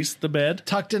like face the bed.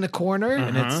 Tucked in a corner.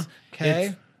 And it's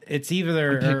Okay. it's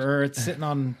either or it's sitting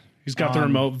on. He's got the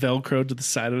remote Velcroed to the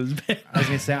side of his bed. I was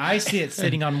gonna say I see it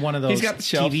sitting on one of those got the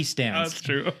shelf. TV stands That's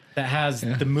true. that has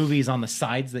the movies on the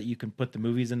sides that you can put the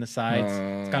movies in the sides.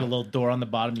 It's got a little door on the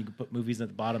bottom. You can put movies at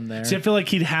the bottom there. See, I feel like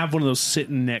he'd have one of those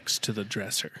sitting next to the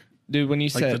dresser, Dude, when you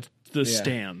like said the yeah.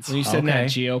 stands. When you said Okay. that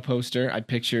Geo poster, I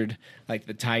pictured like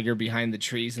the tiger behind the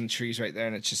trees and the trees right there,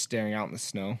 and it's just staring out in the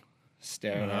snow,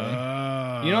 staring at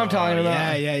me. You know what I'm talking about?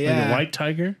 Yeah, yeah, Like yeah. a white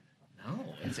tiger.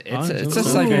 It's a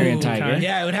Siberian Ooh, tiger. okay.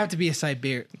 Yeah, it would have to be a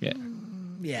Siberian. Yeah,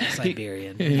 Yeah,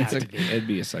 Siberian. It'd have to be. it'd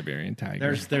be a Siberian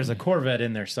tiger. There's a Corvette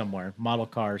in there somewhere, model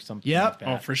car or something. Yep. Like that.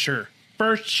 Oh, for sure.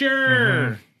 For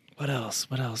sure. What else?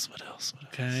 What else? What else? What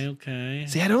else? Okay, okay.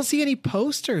 See, I don't see any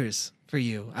posters for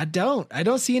you. I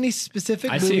don't see any specific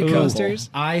I see movie a couple.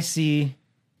 posters. I see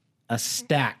a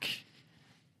stack.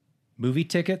 Movie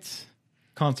tickets,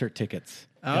 concert tickets.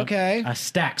 Okay. A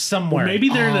stack somewhere. Maybe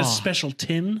they're in a special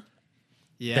tin.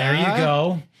 Yeah. There you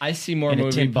go. I see more In a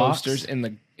movie tin box? posters in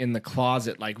the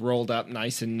closet, like rolled up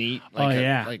nice and neat.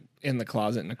 Like like in the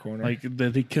closet in the corner. Like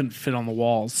they couldn't fit on the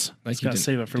walls. Like Just gotta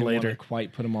save it for later.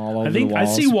 Quite put them all over. I think the I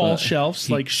walls, see wall but shelves,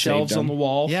 he like shelves saved on the them.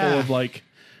 wall Yeah. full of like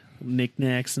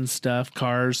knickknacks and stuff,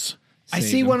 cars. I Save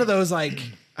see them. one of those like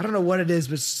I don't know what it is,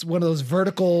 but it's one of those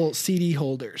vertical CD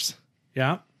holders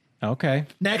Yeah. Okay.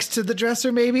 next to the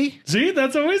dresser. Maybe See,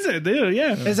 that's always it, dude.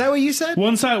 Yeah. is that what you said?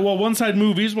 One side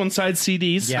movies, one side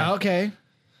CDs. Yeah. Okay.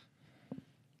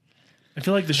 I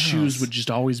feel like the shoes would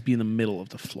just always be in the middle of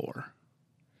the floor.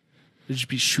 There'd just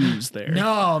be shoes there.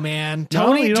 No, man. No,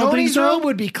 Tony, you don't think Tony's so? room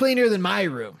would be cleaner than my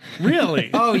room. Really?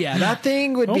 Oh yeah, that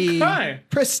thing would be Okay.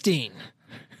 pristine.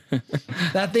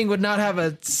 That thing would not have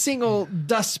a single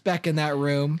dust speck in that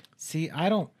room. See, I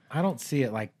don't see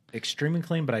it like extremely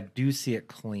clean, but I do see it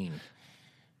clean.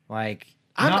 Like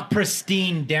not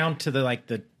pristine down to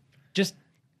the just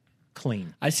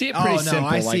clean. I see it pretty Oh, no, simple,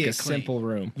 I see like it a clean. simple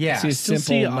room. Yeah. I see a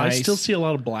simple, I nice. still see a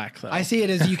lot of black though. I see it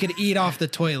as you could eat off the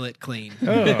toilet clean.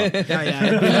 Yeah, it'd be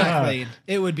that clean.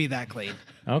 It would be that clean.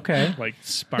 Okay. like Now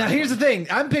sparkling. here's the thing.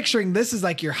 I'm picturing this is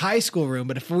like your high school room,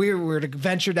 but if we were to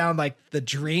venture down like the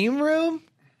dream room,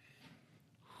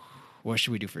 what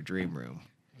should we do for dream room?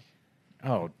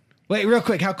 Oh, Wait, real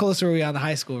quick, how close were we on the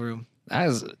high school room?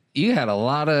 You had a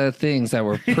lot of things that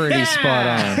were pretty spot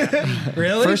on.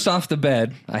 Really? First off the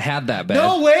bed, I had that bed.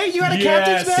 no way, you had a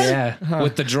captain's bed? Yeah,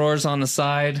 with the drawers on the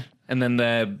side, and then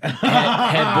the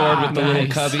headboard with the little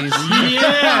cubbies.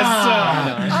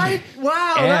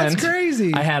 Wow, And that's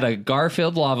crazy. I had a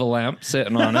Garfield lava lamp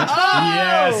sitting on it,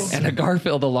 Yes. and a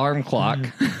Garfield alarm clock.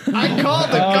 I called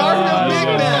the Garfield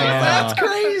Big Bang. That's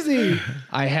crazy.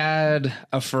 I had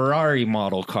a Ferrari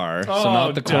model car, so Oh,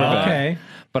 not the Corvette. okay.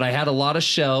 But I had a lot of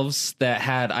shelves that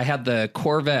I had the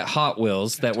Corvette Hot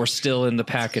Wheels that were still in the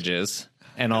packages,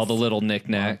 and all the little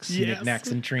knickknacks.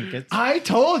 Knickknacks and trinkets. I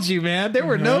told you, man. There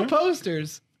were no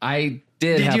posters. I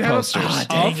did Did have you have posters. Ah,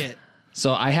 dang it.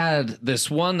 So I had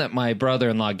this one that my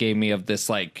brother-in-law gave me of this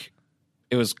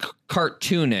it was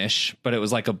cartoonish, but it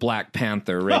was like a Black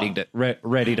Panther ready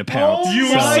to pounce. You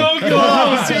were so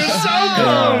close. You're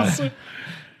so close.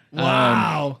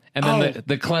 Wow. And then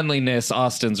the cleanliness,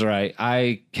 Austin's right.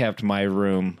 I kept my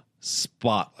room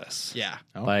spotless. Yeah.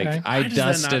 Like Okay. I Why does that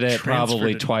dusted not it probably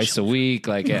transfer to twice a week.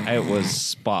 Like it was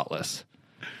spotless.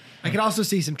 I could also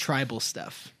see some tribal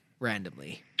stuff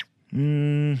randomly.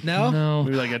 No? No.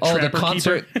 Maybe like a Oh, the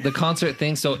trapper concert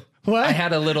thing. So What? I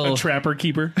had a little Trapper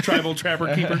keeper. Tribal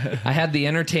trapper keeper. I had the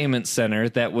entertainment center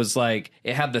that was like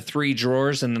it had the 3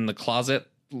 drawers and then the closet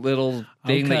little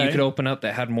thing that you Okay. could open up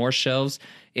that had more shelves.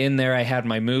 In there, I had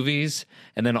my movies,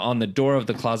 and then on the door of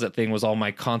the closet thing was all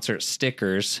my concert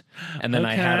stickers, and then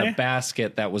I had Okay. a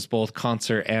basket that was both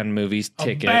concert and movies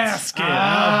tickets. Basket.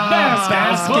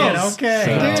 Basket. Okay.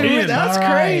 So- Dude, tin. that's All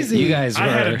right. crazy. You guys were I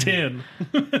had a 10.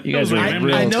 You guys were I-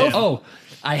 real I know- tin. Oh,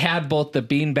 I had both the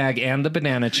beanbag and the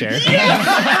banana chair.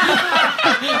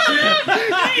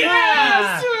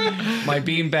 Yes! My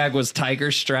beanbag was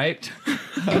tiger striped.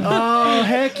 Oh,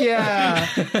 heck yeah.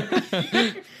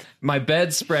 My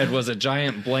bedspread was a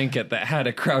giant blanket that had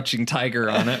a crouching tiger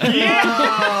on it.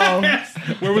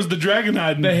 Where was the dragon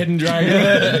hiding? The hidden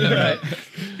dragon.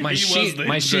 My He was the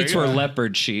my sheets were dragon.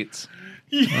 leopard sheets.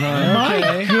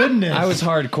 My goodness. I was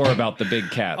hardcore about the big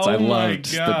cats. Oh I my loved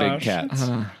the big gosh. cats.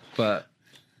 But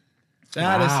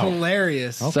That is Wow.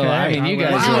 hilarious. so I mean, you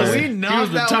guys Wow, were. we He was knocked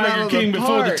the that one out Tiger of King the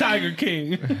before the park. Tiger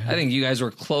King. I think you guys were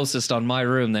closest on my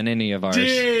room than any of ours.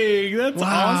 Dang, that's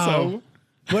Wow. awesome.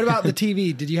 What about the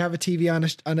TV? Did you have a TV on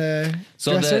a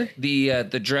So dresser?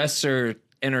 the dresser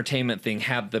entertainment thing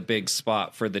had the big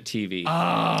spot for the TV.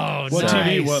 What Nice.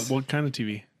 TV? What kind of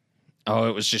TV? Oh,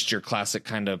 it was just your classic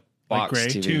kind of box gray?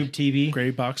 TV. Tube TV.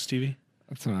 Gray box TV.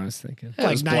 That's what I was thinking.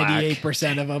 like was black.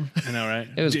 98% of them. I know, right?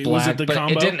 It was D- black, it the but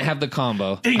combo? it didn't have the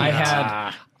combo. Dang I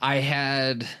it.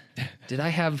 had. Did I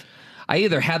have? I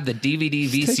either had the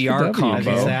DVD take the VCR W. I was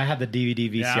gonna say, combo, I had the DVD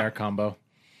VCR Yeah. combo.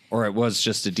 or it was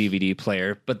just a DVD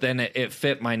player. But then it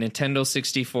fit my Nintendo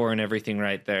 64 and everything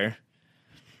right there.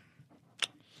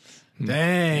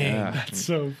 Dang. That's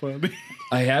so funny.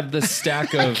 I had the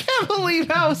stack of. Can't believe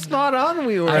how spot on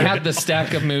we were. I had the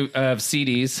stack of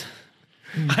CDs.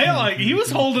 I like he was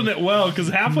holding it well because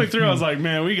halfway through I was like,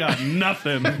 man, we got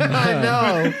nothing. I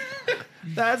know.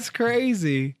 That's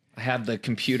crazy. I had the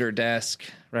computer desk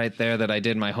right there that I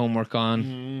did my homework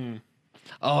on.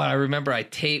 Oh, and I remember I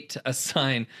taped a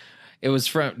sign. It was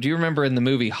from, do you remember in the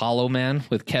movie Hollow Man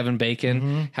with Kevin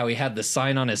Bacon, how he had the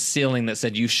sign on his ceiling that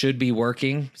said, "You should be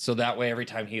working." So that way, every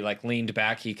time he like leaned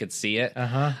back, he could see it.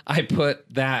 I put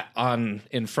that on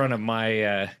in front of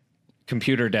my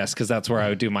computer desk because that's where I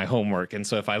would do my homework. And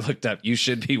so if I looked up, "You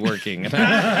should be working."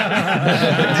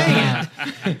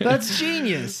 That's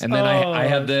genius. And then I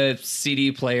had the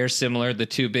CD player similar, the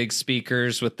two big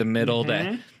speakers with the middle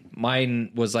that mine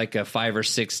was like a 5 or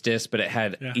 6 disc, but it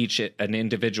had each an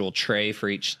individual tray for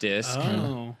each disc.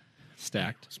 Oh,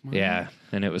 Stacked. Yeah,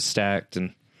 and it was stacked,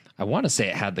 and I want to say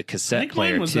it had the I cassette think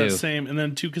player mine was too. that same, and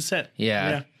then 2 cassette.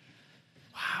 Yeah.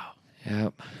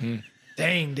 Yep.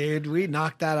 Dang, dude, we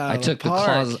knocked that out. I of took the the park.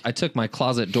 closet. I took my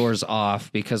closet doors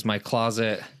off because my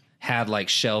closet had like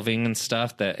shelving and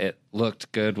stuff that it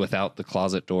looked good without the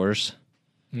closet doors.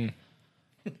 And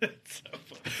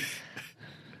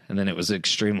then it was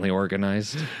extremely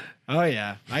organized. Oh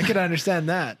yeah, I could understand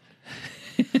that.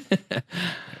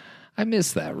 I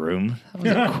miss that room.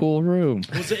 That was a cool room.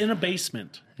 Was it in a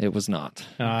basement? It was not.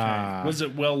 Was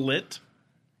it well lit?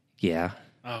 Yeah.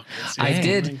 Oh,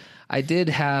 I did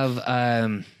have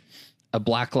a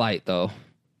black light though,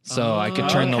 so I could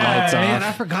turn the lights Man, I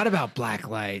off. forgot about black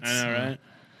lights. I know, right?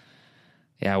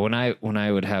 Yeah, when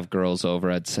I would have girls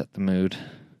over, I'd set the mood.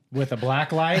 With a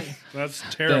black light. That's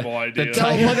a terrible idea.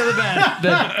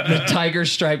 The tiger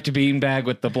striped beanbag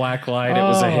with the black light. It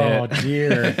was a Oh hit.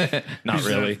 dear. Not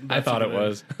really. I thought it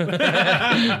was. Turns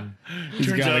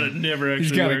out it never actually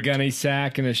He's got a worked. gunny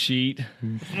sack and a sheet.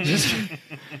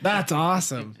 That's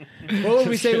awesome. What would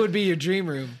we say would be your dream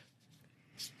room?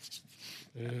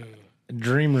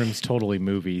 Dream room's totally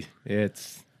movie.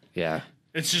 It's Yeah.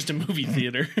 It's just a movie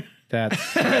theater. that's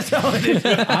It's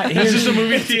just a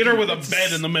movie theater with a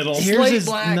bed in the middle. here's Slate his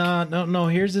black. no.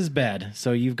 Here's his bed.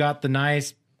 So you've got the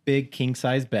nice big king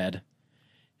size bed,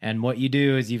 and what you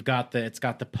do is it's got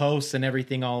the posts and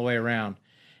everything all the way around,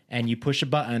 and you push a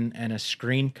button and a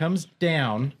screen comes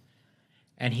down,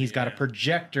 and he's got a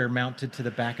projector mounted to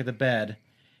the back of the bed,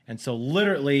 and so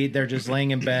literally they're just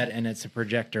laying in bed and it's a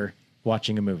projector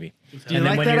watching a movie. you And then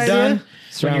like when that you're idea? done, when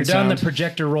Surround you're done, the sound.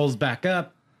 projector rolls back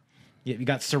up. You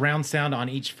got surround sound on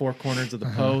each 4 corners of the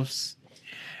posts.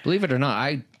 Believe it or not,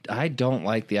 I don't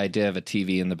like the idea of a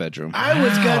TV in the bedroom. I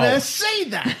was gonna say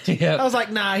that. Yep. I was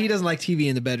like, nah, he doesn't like TV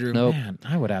in the bedroom. Nope. Man,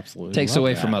 I would absolutely Takes love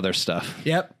away that. from other stuff.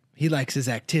 Yep. He likes his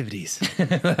activities.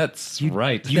 That's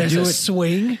right. There's do a it-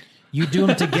 swing. You do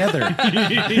them together.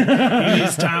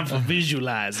 It's time for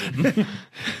visualizing.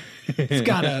 It's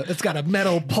got a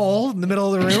metal pole in the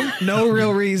middle of the room. No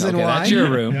real reason Okay, why. that's your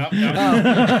room. Okay,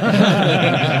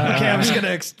 I'm just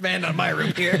gonna expand on my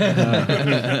room here.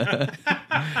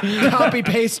 Copy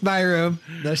paste my room.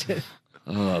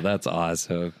 Oh, that's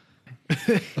awesome.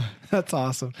 That's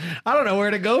awesome. I don't know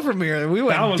where to go from here. We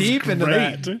That went was deep into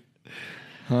great. that.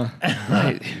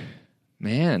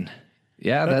 Man,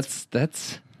 yeah, that's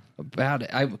about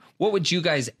it. What would you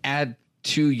guys add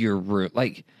to your room?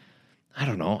 Like, I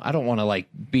don't know. I don't want to like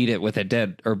beat a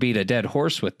dead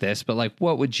horse with this, but like,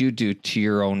 what would you do to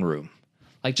your own room?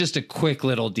 Like, just a quick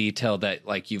little detail that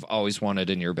like you've always wanted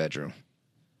in your bedroom.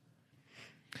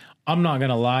 I'm not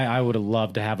gonna lie. I would have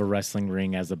loved to have a wrestling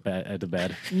ring as a bed at the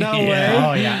bed. No way.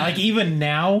 Oh yeah. Like even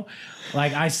now,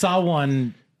 like I saw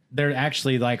one. There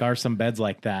actually like are some beds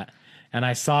like that, and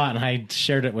I saw it and I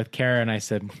shared it with Kara and I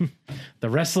said, "The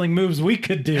wrestling moves we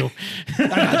could do." I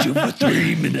got you for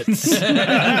 3 minutes.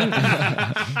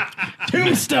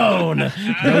 Tombstone.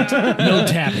 No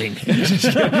tapping.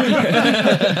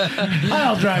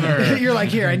 Pile driver. You're like,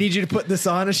 here, I need you to put this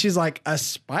on. And she's like, a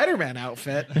Spider-Man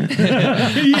outfit.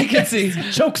 I can see.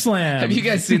 Choke slam. Have you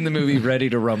guys seen the movie Ready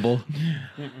to Rumble?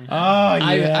 Oh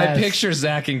yes. I picture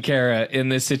Zach and Kara in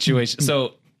this situation.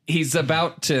 So he's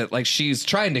about to, like, she's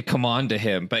trying to come on to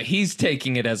him, but he's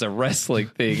taking it as a wrestling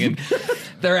thing. And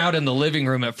they're out in the living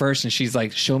room at first, and she's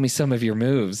like, show me some of your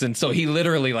moves. And so he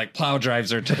literally, like, plow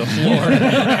drives her to the floor.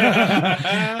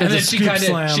 And then she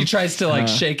tries to, like,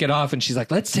 shake it off, and she's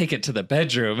like, let's take it to the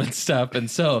bedroom and stuff.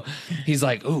 And so he's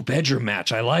like, oh, bedroom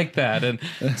match. I like that. And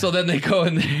so then they go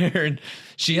in there, and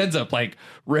she ends up, like,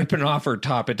 ripping off her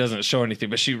top. It doesn't show anything,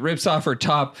 but she rips off her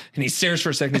top, and he stares for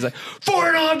a second. He's like,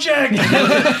 foreign object!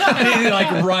 And he,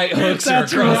 like, right hooks her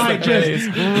across the face.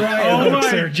 Oh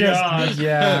my god.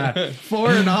 Yeah.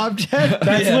 Foreign object?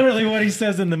 That's literally what he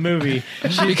says in the movie.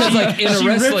 Because, like, in a she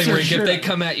rips wrestling her ring, if shirt. they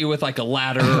come at you with, like, a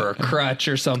ladder or a crutch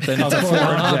or something, it's a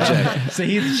foreign object. So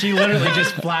she literally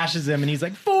just flashes him and he's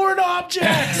like, foreign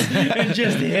objects! And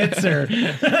just hits her.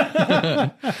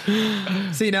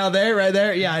 See, now right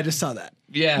there. Yeah, I just saw that.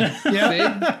 Yeah.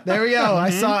 Yeah. There we go. I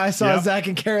saw Zach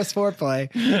and Kara's foreplay.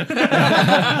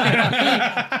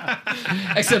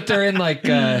 Except they're in, like,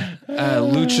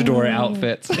 luchador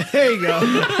outfits. There you go.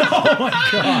 Oh my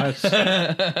gosh.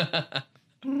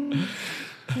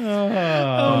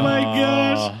 Oh my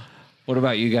gosh. What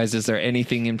about you guys? Is there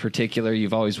anything in particular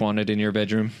you've always wanted in your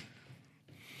bedroom?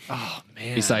 Oh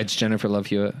man. Besides Jennifer Love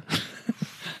Hewitt?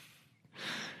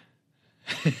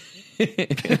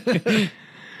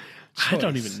 I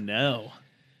don't even know.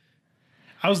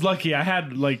 I was lucky. I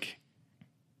had like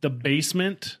the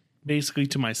basement basically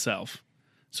to myself.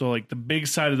 So like the big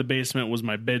side of the basement was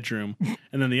my bedroom.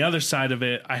 And then the other side of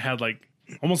it, I had like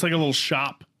almost like a little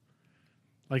shop.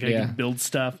 Like I could build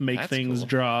stuff, make That's things, cool.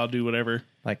 draw, do whatever.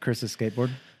 Like Chris's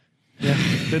skateboard. Yeah,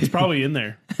 it's probably in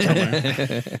there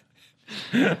somewhere.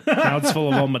 Now it's full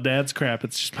of all my dad's crap.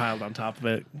 It's just piled on top of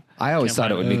it. I always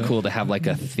thought it would be cool to have, like,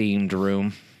 a themed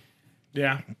room.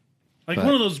 Yeah. Like But-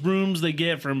 one of those rooms they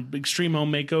get from Extreme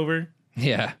Home Makeover.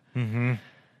 Yeah. Mm-hmm.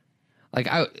 Like,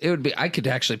 I could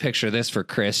actually picture this for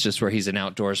Chris, just where he's an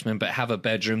outdoorsman, but have a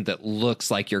bedroom that looks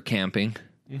like you're camping.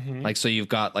 Mm-hmm. Like, so you've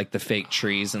got, like, the fake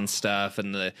trees and stuff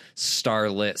and the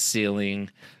starlit ceiling,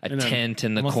 a tent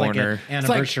in the Almost corner. like an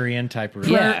anniversary inn type room.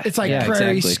 Yeah. It's like Yeah,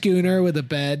 prairie exactly. schooner with a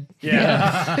bed.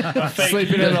 Yeah.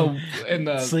 Sleeping in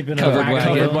the Sleeping in a Covered wagon.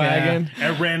 covered wagon.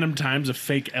 At random times, a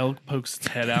fake elk pokes its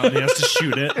head out and he has to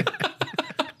shoot it.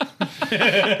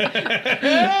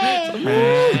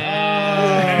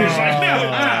 He's like,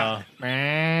 no,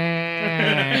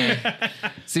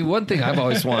 See, one thing I've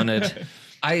always wanted,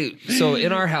 so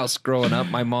in our house growing up,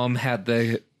 my mom had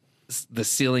the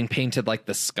ceiling painted like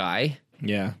the sky.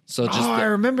 Yeah. So just I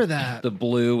remember that. the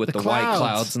blue with the white clouds.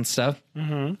 clouds and stuff.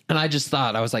 Mm-hmm. And I just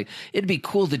thought, I was like, it'd be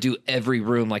cool to do every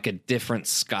room like a different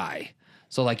sky.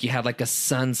 So like you had like a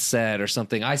sunset or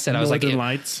something. I said, I was like, Northern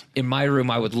Lights. in my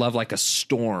room, I would love like a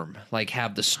storm, like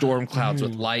have the storm clouds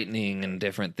with lightning and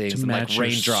different things, and like match your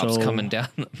raindrops soul. coming down.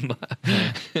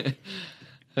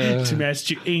 To match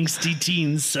your angsty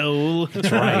teen soul.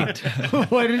 That's Right.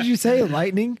 What did you say?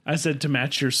 Lightning? I said to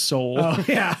match your soul. Oh,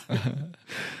 yeah.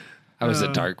 I was a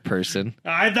dark person.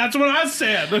 That's what I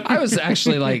said. I was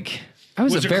actually like, I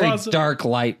was Was a your very closet- dark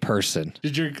light person.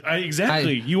 Did you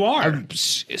exactly? You are. I'm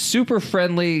super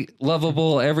friendly,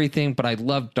 lovable, everything, but I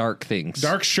love dark things.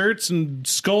 Dark shirts and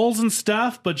skulls and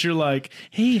stuff, but you're like,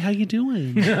 hey, how you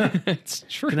doing? It's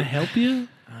true. Can I help you?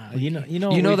 You know You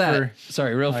know that?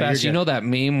 Sorry, real fast. you're You good. know that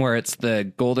meme where it's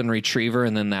the golden retriever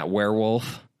and then that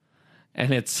werewolf,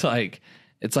 and it's like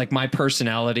my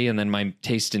personality and then my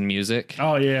taste in music.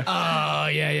 Oh yeah. Oh,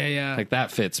 yeah. Like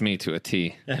that fits me to a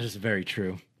T. That is very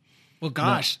true. Well,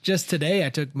 gosh, just today I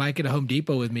took Micah to Home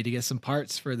Depot with me to get some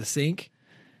parts for the sink,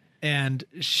 and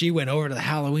she went over to the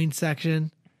Halloween section.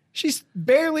 She's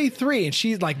barely 3, and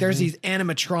she's like, there's these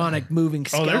animatronic moving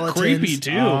Oh, skeletons. they're creepy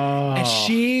too. And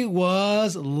she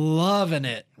was loving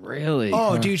it. Really?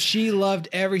 Oh, dude, she loved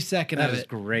every second That of is it.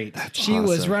 great. She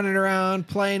was running around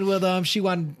playing with them.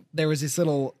 There was this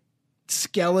little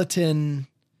skeleton.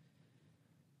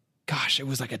 Gosh, it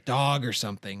was like a dog or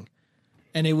something.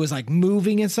 And it was like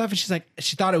moving and stuff. And she's like,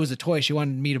 she thought it was a toy. She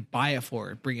wanted me to buy it for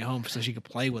her, bring it home so she could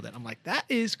play with it. I'm like, that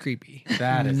is creepy.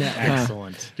 That is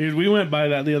excellent. Dude, we went by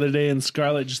that the other day, and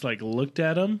Scarlett just like looked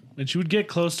at him, and she would get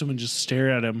close to him and just stare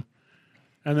at him.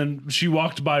 And then she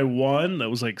walked by one that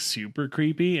was like super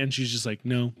creepy, and she's just like,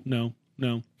 no, no,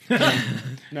 no, no,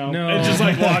 no, No. and just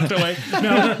like walked away. No,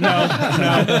 no, no.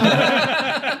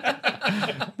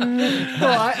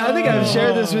 Well, I think I've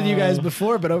shared this with you guys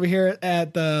before, but over here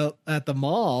at the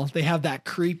mall, they have that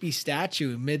creepy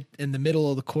statue in the middle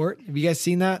of the court. Have you guys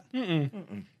seen that?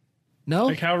 No?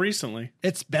 Like how recently?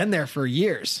 It's been there for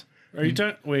years. Are you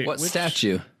talking? Wait, What which-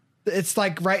 statue? It's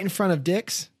like right in front of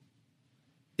Dick's.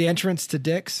 The entrance to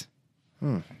Dick's.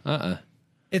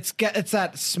 It's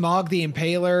that Smog the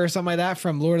Impaler or something like that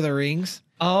from Lord of the Rings.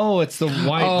 Oh, it's the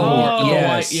white Oh, orc.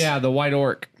 yes. Yeah, the white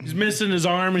orc. He's missing his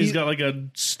arm, and he's got like a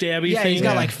stabby Yeah, thing. he's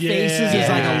got like faces. Yeah. It's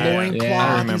like a loincloth. Yeah,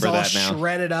 I He's remember all that now.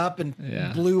 shredded up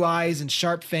and blue eyes and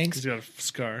sharp fangs. He's got a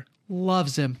scar.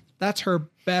 Loves him. That's her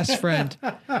best friend.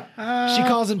 She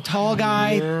calls him tall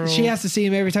guy. She has to see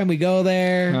him every time we go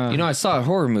there. You know, I saw a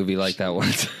horror movie like that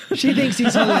once. She thinks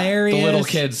he's hilarious. The little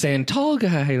kid saying, tall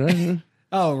guy.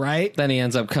 Oh, right. Then he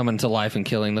ends up coming to life and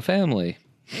killing the family.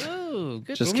 Oh,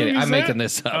 good. Just kidding. I'm movie's making that?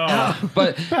 this up.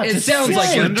 But it sounds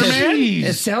like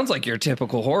it sounds like your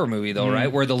typical horror movie, though,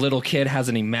 right? Where the little kid has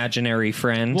an imaginary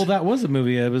friend. Well, that was a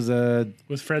movie. It was a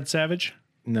With Fred Savage?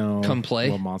 no. Come Play?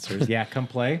 Little Monsters. Yeah, Come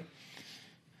Play.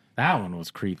 That one was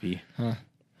creepy. I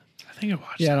think I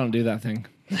watched Yeah, I don't do that thing.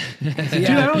 Dude,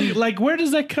 I don't like. Where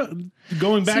does that come?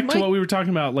 Going back to my- what we were talking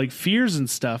about, like fears and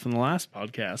stuff in the last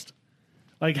podcast.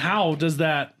 Like, how does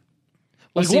that?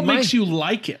 Like, see, what my- makes you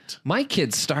like it? My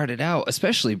kids started out,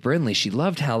 especially Brinley. She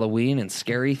loved Halloween and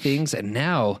scary things, and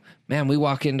now, man, we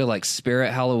walk into like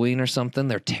Spirit Halloween or something.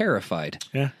 They're terrified.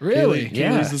 Yeah, Really? Kaylee's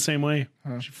Yeah. the same way.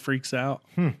 She freaks out.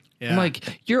 I'm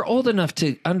like, you're old enough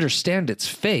to understand it's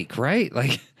fake, right?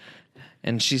 Like,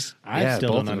 and she's. I yeah, still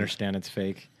both don't of them. understand it's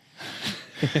fake.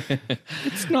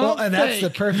 Well, and that's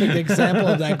the perfect example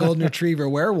of that golden retriever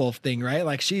werewolf thing, right?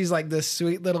 Like she's like this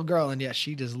sweet little girl, and yeah,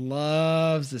 she just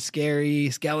loves the scary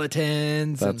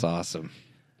skeletons. That's and awesome.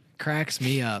 cracks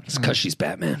me up. It's because she's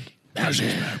Batman. Batman's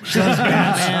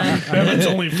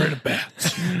only afraid of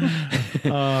bats.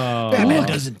 Batman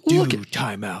doesn't do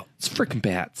timeout. It's freaking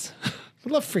bats. I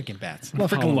love freaking bats.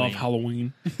 Love Freaking love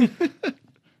Halloween. Halloween.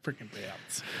 Freaking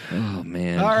bats. Oh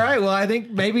man. All right, well, I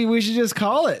think maybe we should just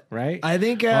call it. Right? I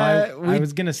think Well, I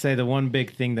was going to say the one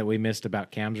big thing that we missed about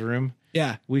Cam's room,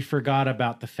 yeah, we forgot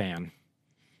about the fan.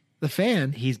 the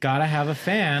fan. He's got to have a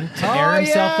fan to air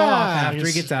himself yeah. off after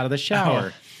he gets out of the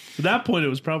shower. At that point, it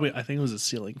was probably, I think it was a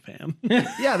ceiling fan.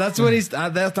 Yeah, that's what he's.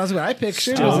 That's what I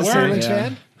pictured. Still Was a ceiling works.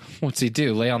 fan. What's he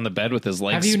do? Lay on the bed with his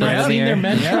legs Have you spread not in the seen their air?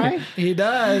 men try? He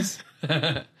does.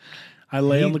 I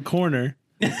lay on the corner,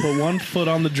 put one foot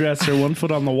on the dresser, one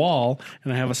foot on the wall,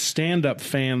 and I have a stand-up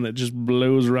fan that just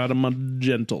blows right on my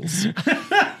gentles.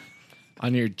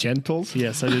 On your gentles?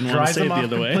 Yes, I didn't want to Dries say it them the off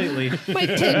other way. completely. My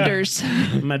tenders.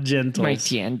 My gentles. My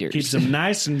tenders. Keeps them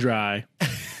nice and dry.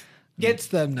 Gets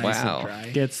them nice Wow. and dry.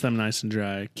 Gets them nice and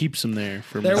dry. Keeps them there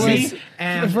for There me. was,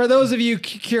 and for those of you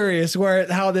curious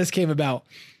how this came about,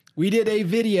 we did a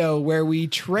video where we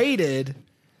traded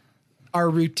our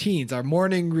routines, our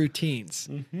morning routines.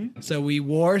 So we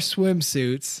wore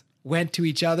swimsuits, went to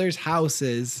each other's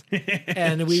houses,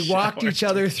 and we walked each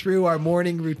other through our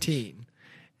morning routine.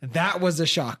 That was a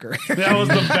shocker. That was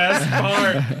the best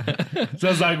part. So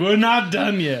I was like, we're not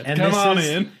done yet. And Come this on is-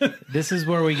 in. This is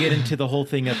where we get into the whole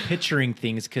thing of picturing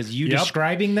things, because you Yep.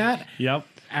 describing that, Yep.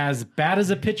 as bad as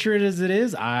a picture as it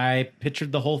is, I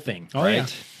pictured the whole thing. Oh, yeah.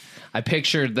 I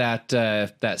pictured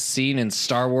that scene in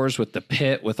Star Wars with the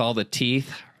pit with all the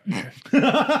teeth.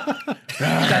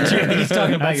 That's your, he's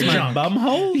talking about your junk. Bum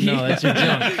hole? No, that's your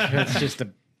junk. That's just a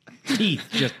teeth.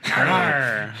 Just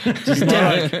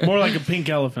More like a pink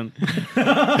elephant.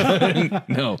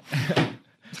 No.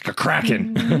 It's like a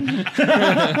kraken.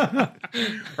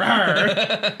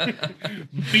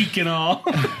 Beak and all.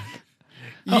 oh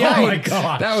my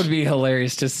god. That would be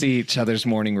hilarious to see each other's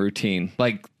morning routine.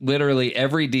 Like literally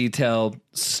every detail,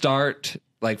 start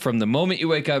like from the moment you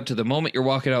wake up to the moment you're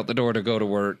walking out the door to go to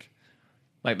work.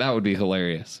 Like that would be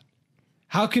hilarious.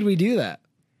 How could we do that?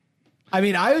 I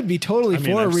mean, I would be totally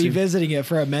for I've seen- revisiting it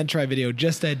for a Mentry video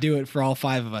just to do it for all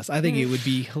 5 of us. I think it would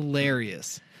be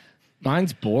hilarious.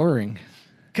 Mine's boring.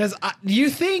 Because you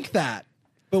think that.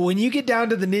 But when you get down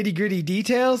to the nitty gritty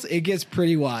details, it gets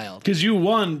pretty wild. Because you,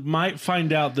 might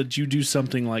find out that you do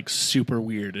something like super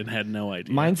weird and had no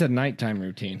idea. Mine's a nighttime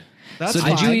routine. That's So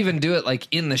did you fine. even do it like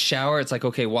in the shower? It's like,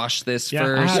 okay, wash this Yeah, I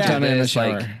first. have do done it in the this,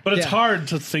 shower. like, But it's Yeah. hard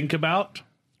to think about.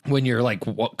 when you're like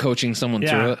coaching someone through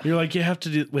Yeah. it. You're like, you have to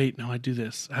do, wait, no, I do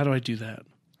this. How do I do that?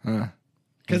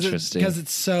 Interesting. Because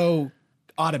it's so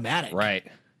automatic. Right.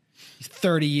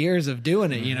 30 years of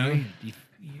doing it, you know,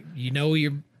 you know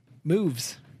your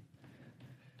moves.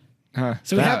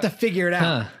 So we have to figure it out.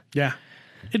 Huh. Yeah.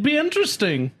 It'd be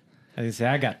interesting. As I say,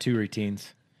 I got 2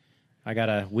 routines. I got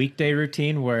a weekday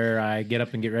routine where I get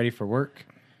up and get ready for work,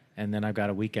 and then I've got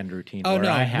a weekend routine Oh, where no,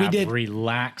 I we have did-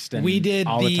 relaxed and We did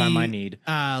all the time I need.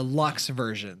 Lux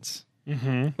versions.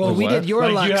 Well, we what? did your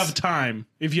Like Lux. you have time.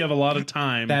 If you have a lot of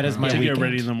time, That is my to get weekend.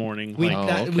 ready in the morning. we,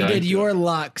 Like, we okay. did your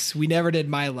Lux. We never did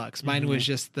my Lux. Mine was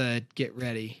just the get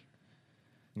ready.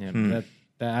 Yeah,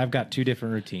 that I've got 2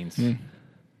 different routines.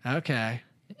 Okay.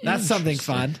 That's something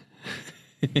fun.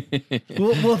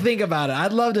 we'll think about it.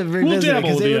 I'd love to revisit it dabble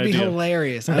because with it the would be idea.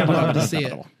 hilarious. I'd love to see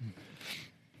it.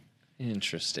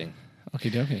 Interesting.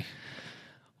 Okay.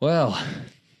 Well,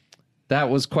 that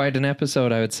was quite an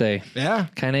episode, I would say. Yeah.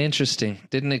 Kind of interesting.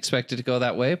 Didn't expect it to go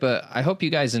that way, but I hope you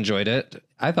guys enjoyed it.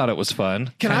 I thought it was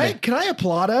fun. Can I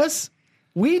applaud us?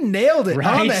 We nailed it on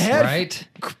Right, the head Right?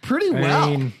 pretty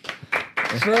well. I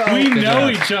mean, we know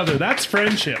job. each other. That's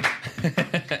friendship. Down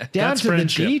that's to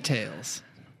friendship. the details.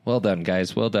 Well done,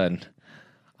 guys. Well done.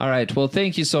 All right. Well,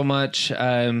 thank you so much.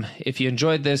 If you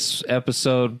enjoyed this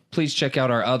episode, please check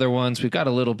out our other ones. We've got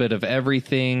a little bit of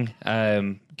everything.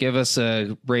 Give us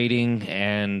a rating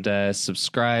and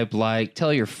subscribe, like,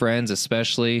 tell your friends,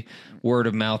 especially. Word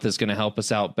of mouth is going to help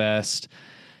us out best.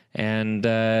 And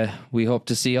we hope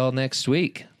to see y'all next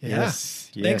week. yes.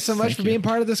 Thanks so much for being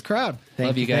part of this crowd.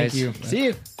 Love you guys. Thank you. See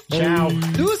you. Ciao.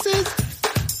 Deuces.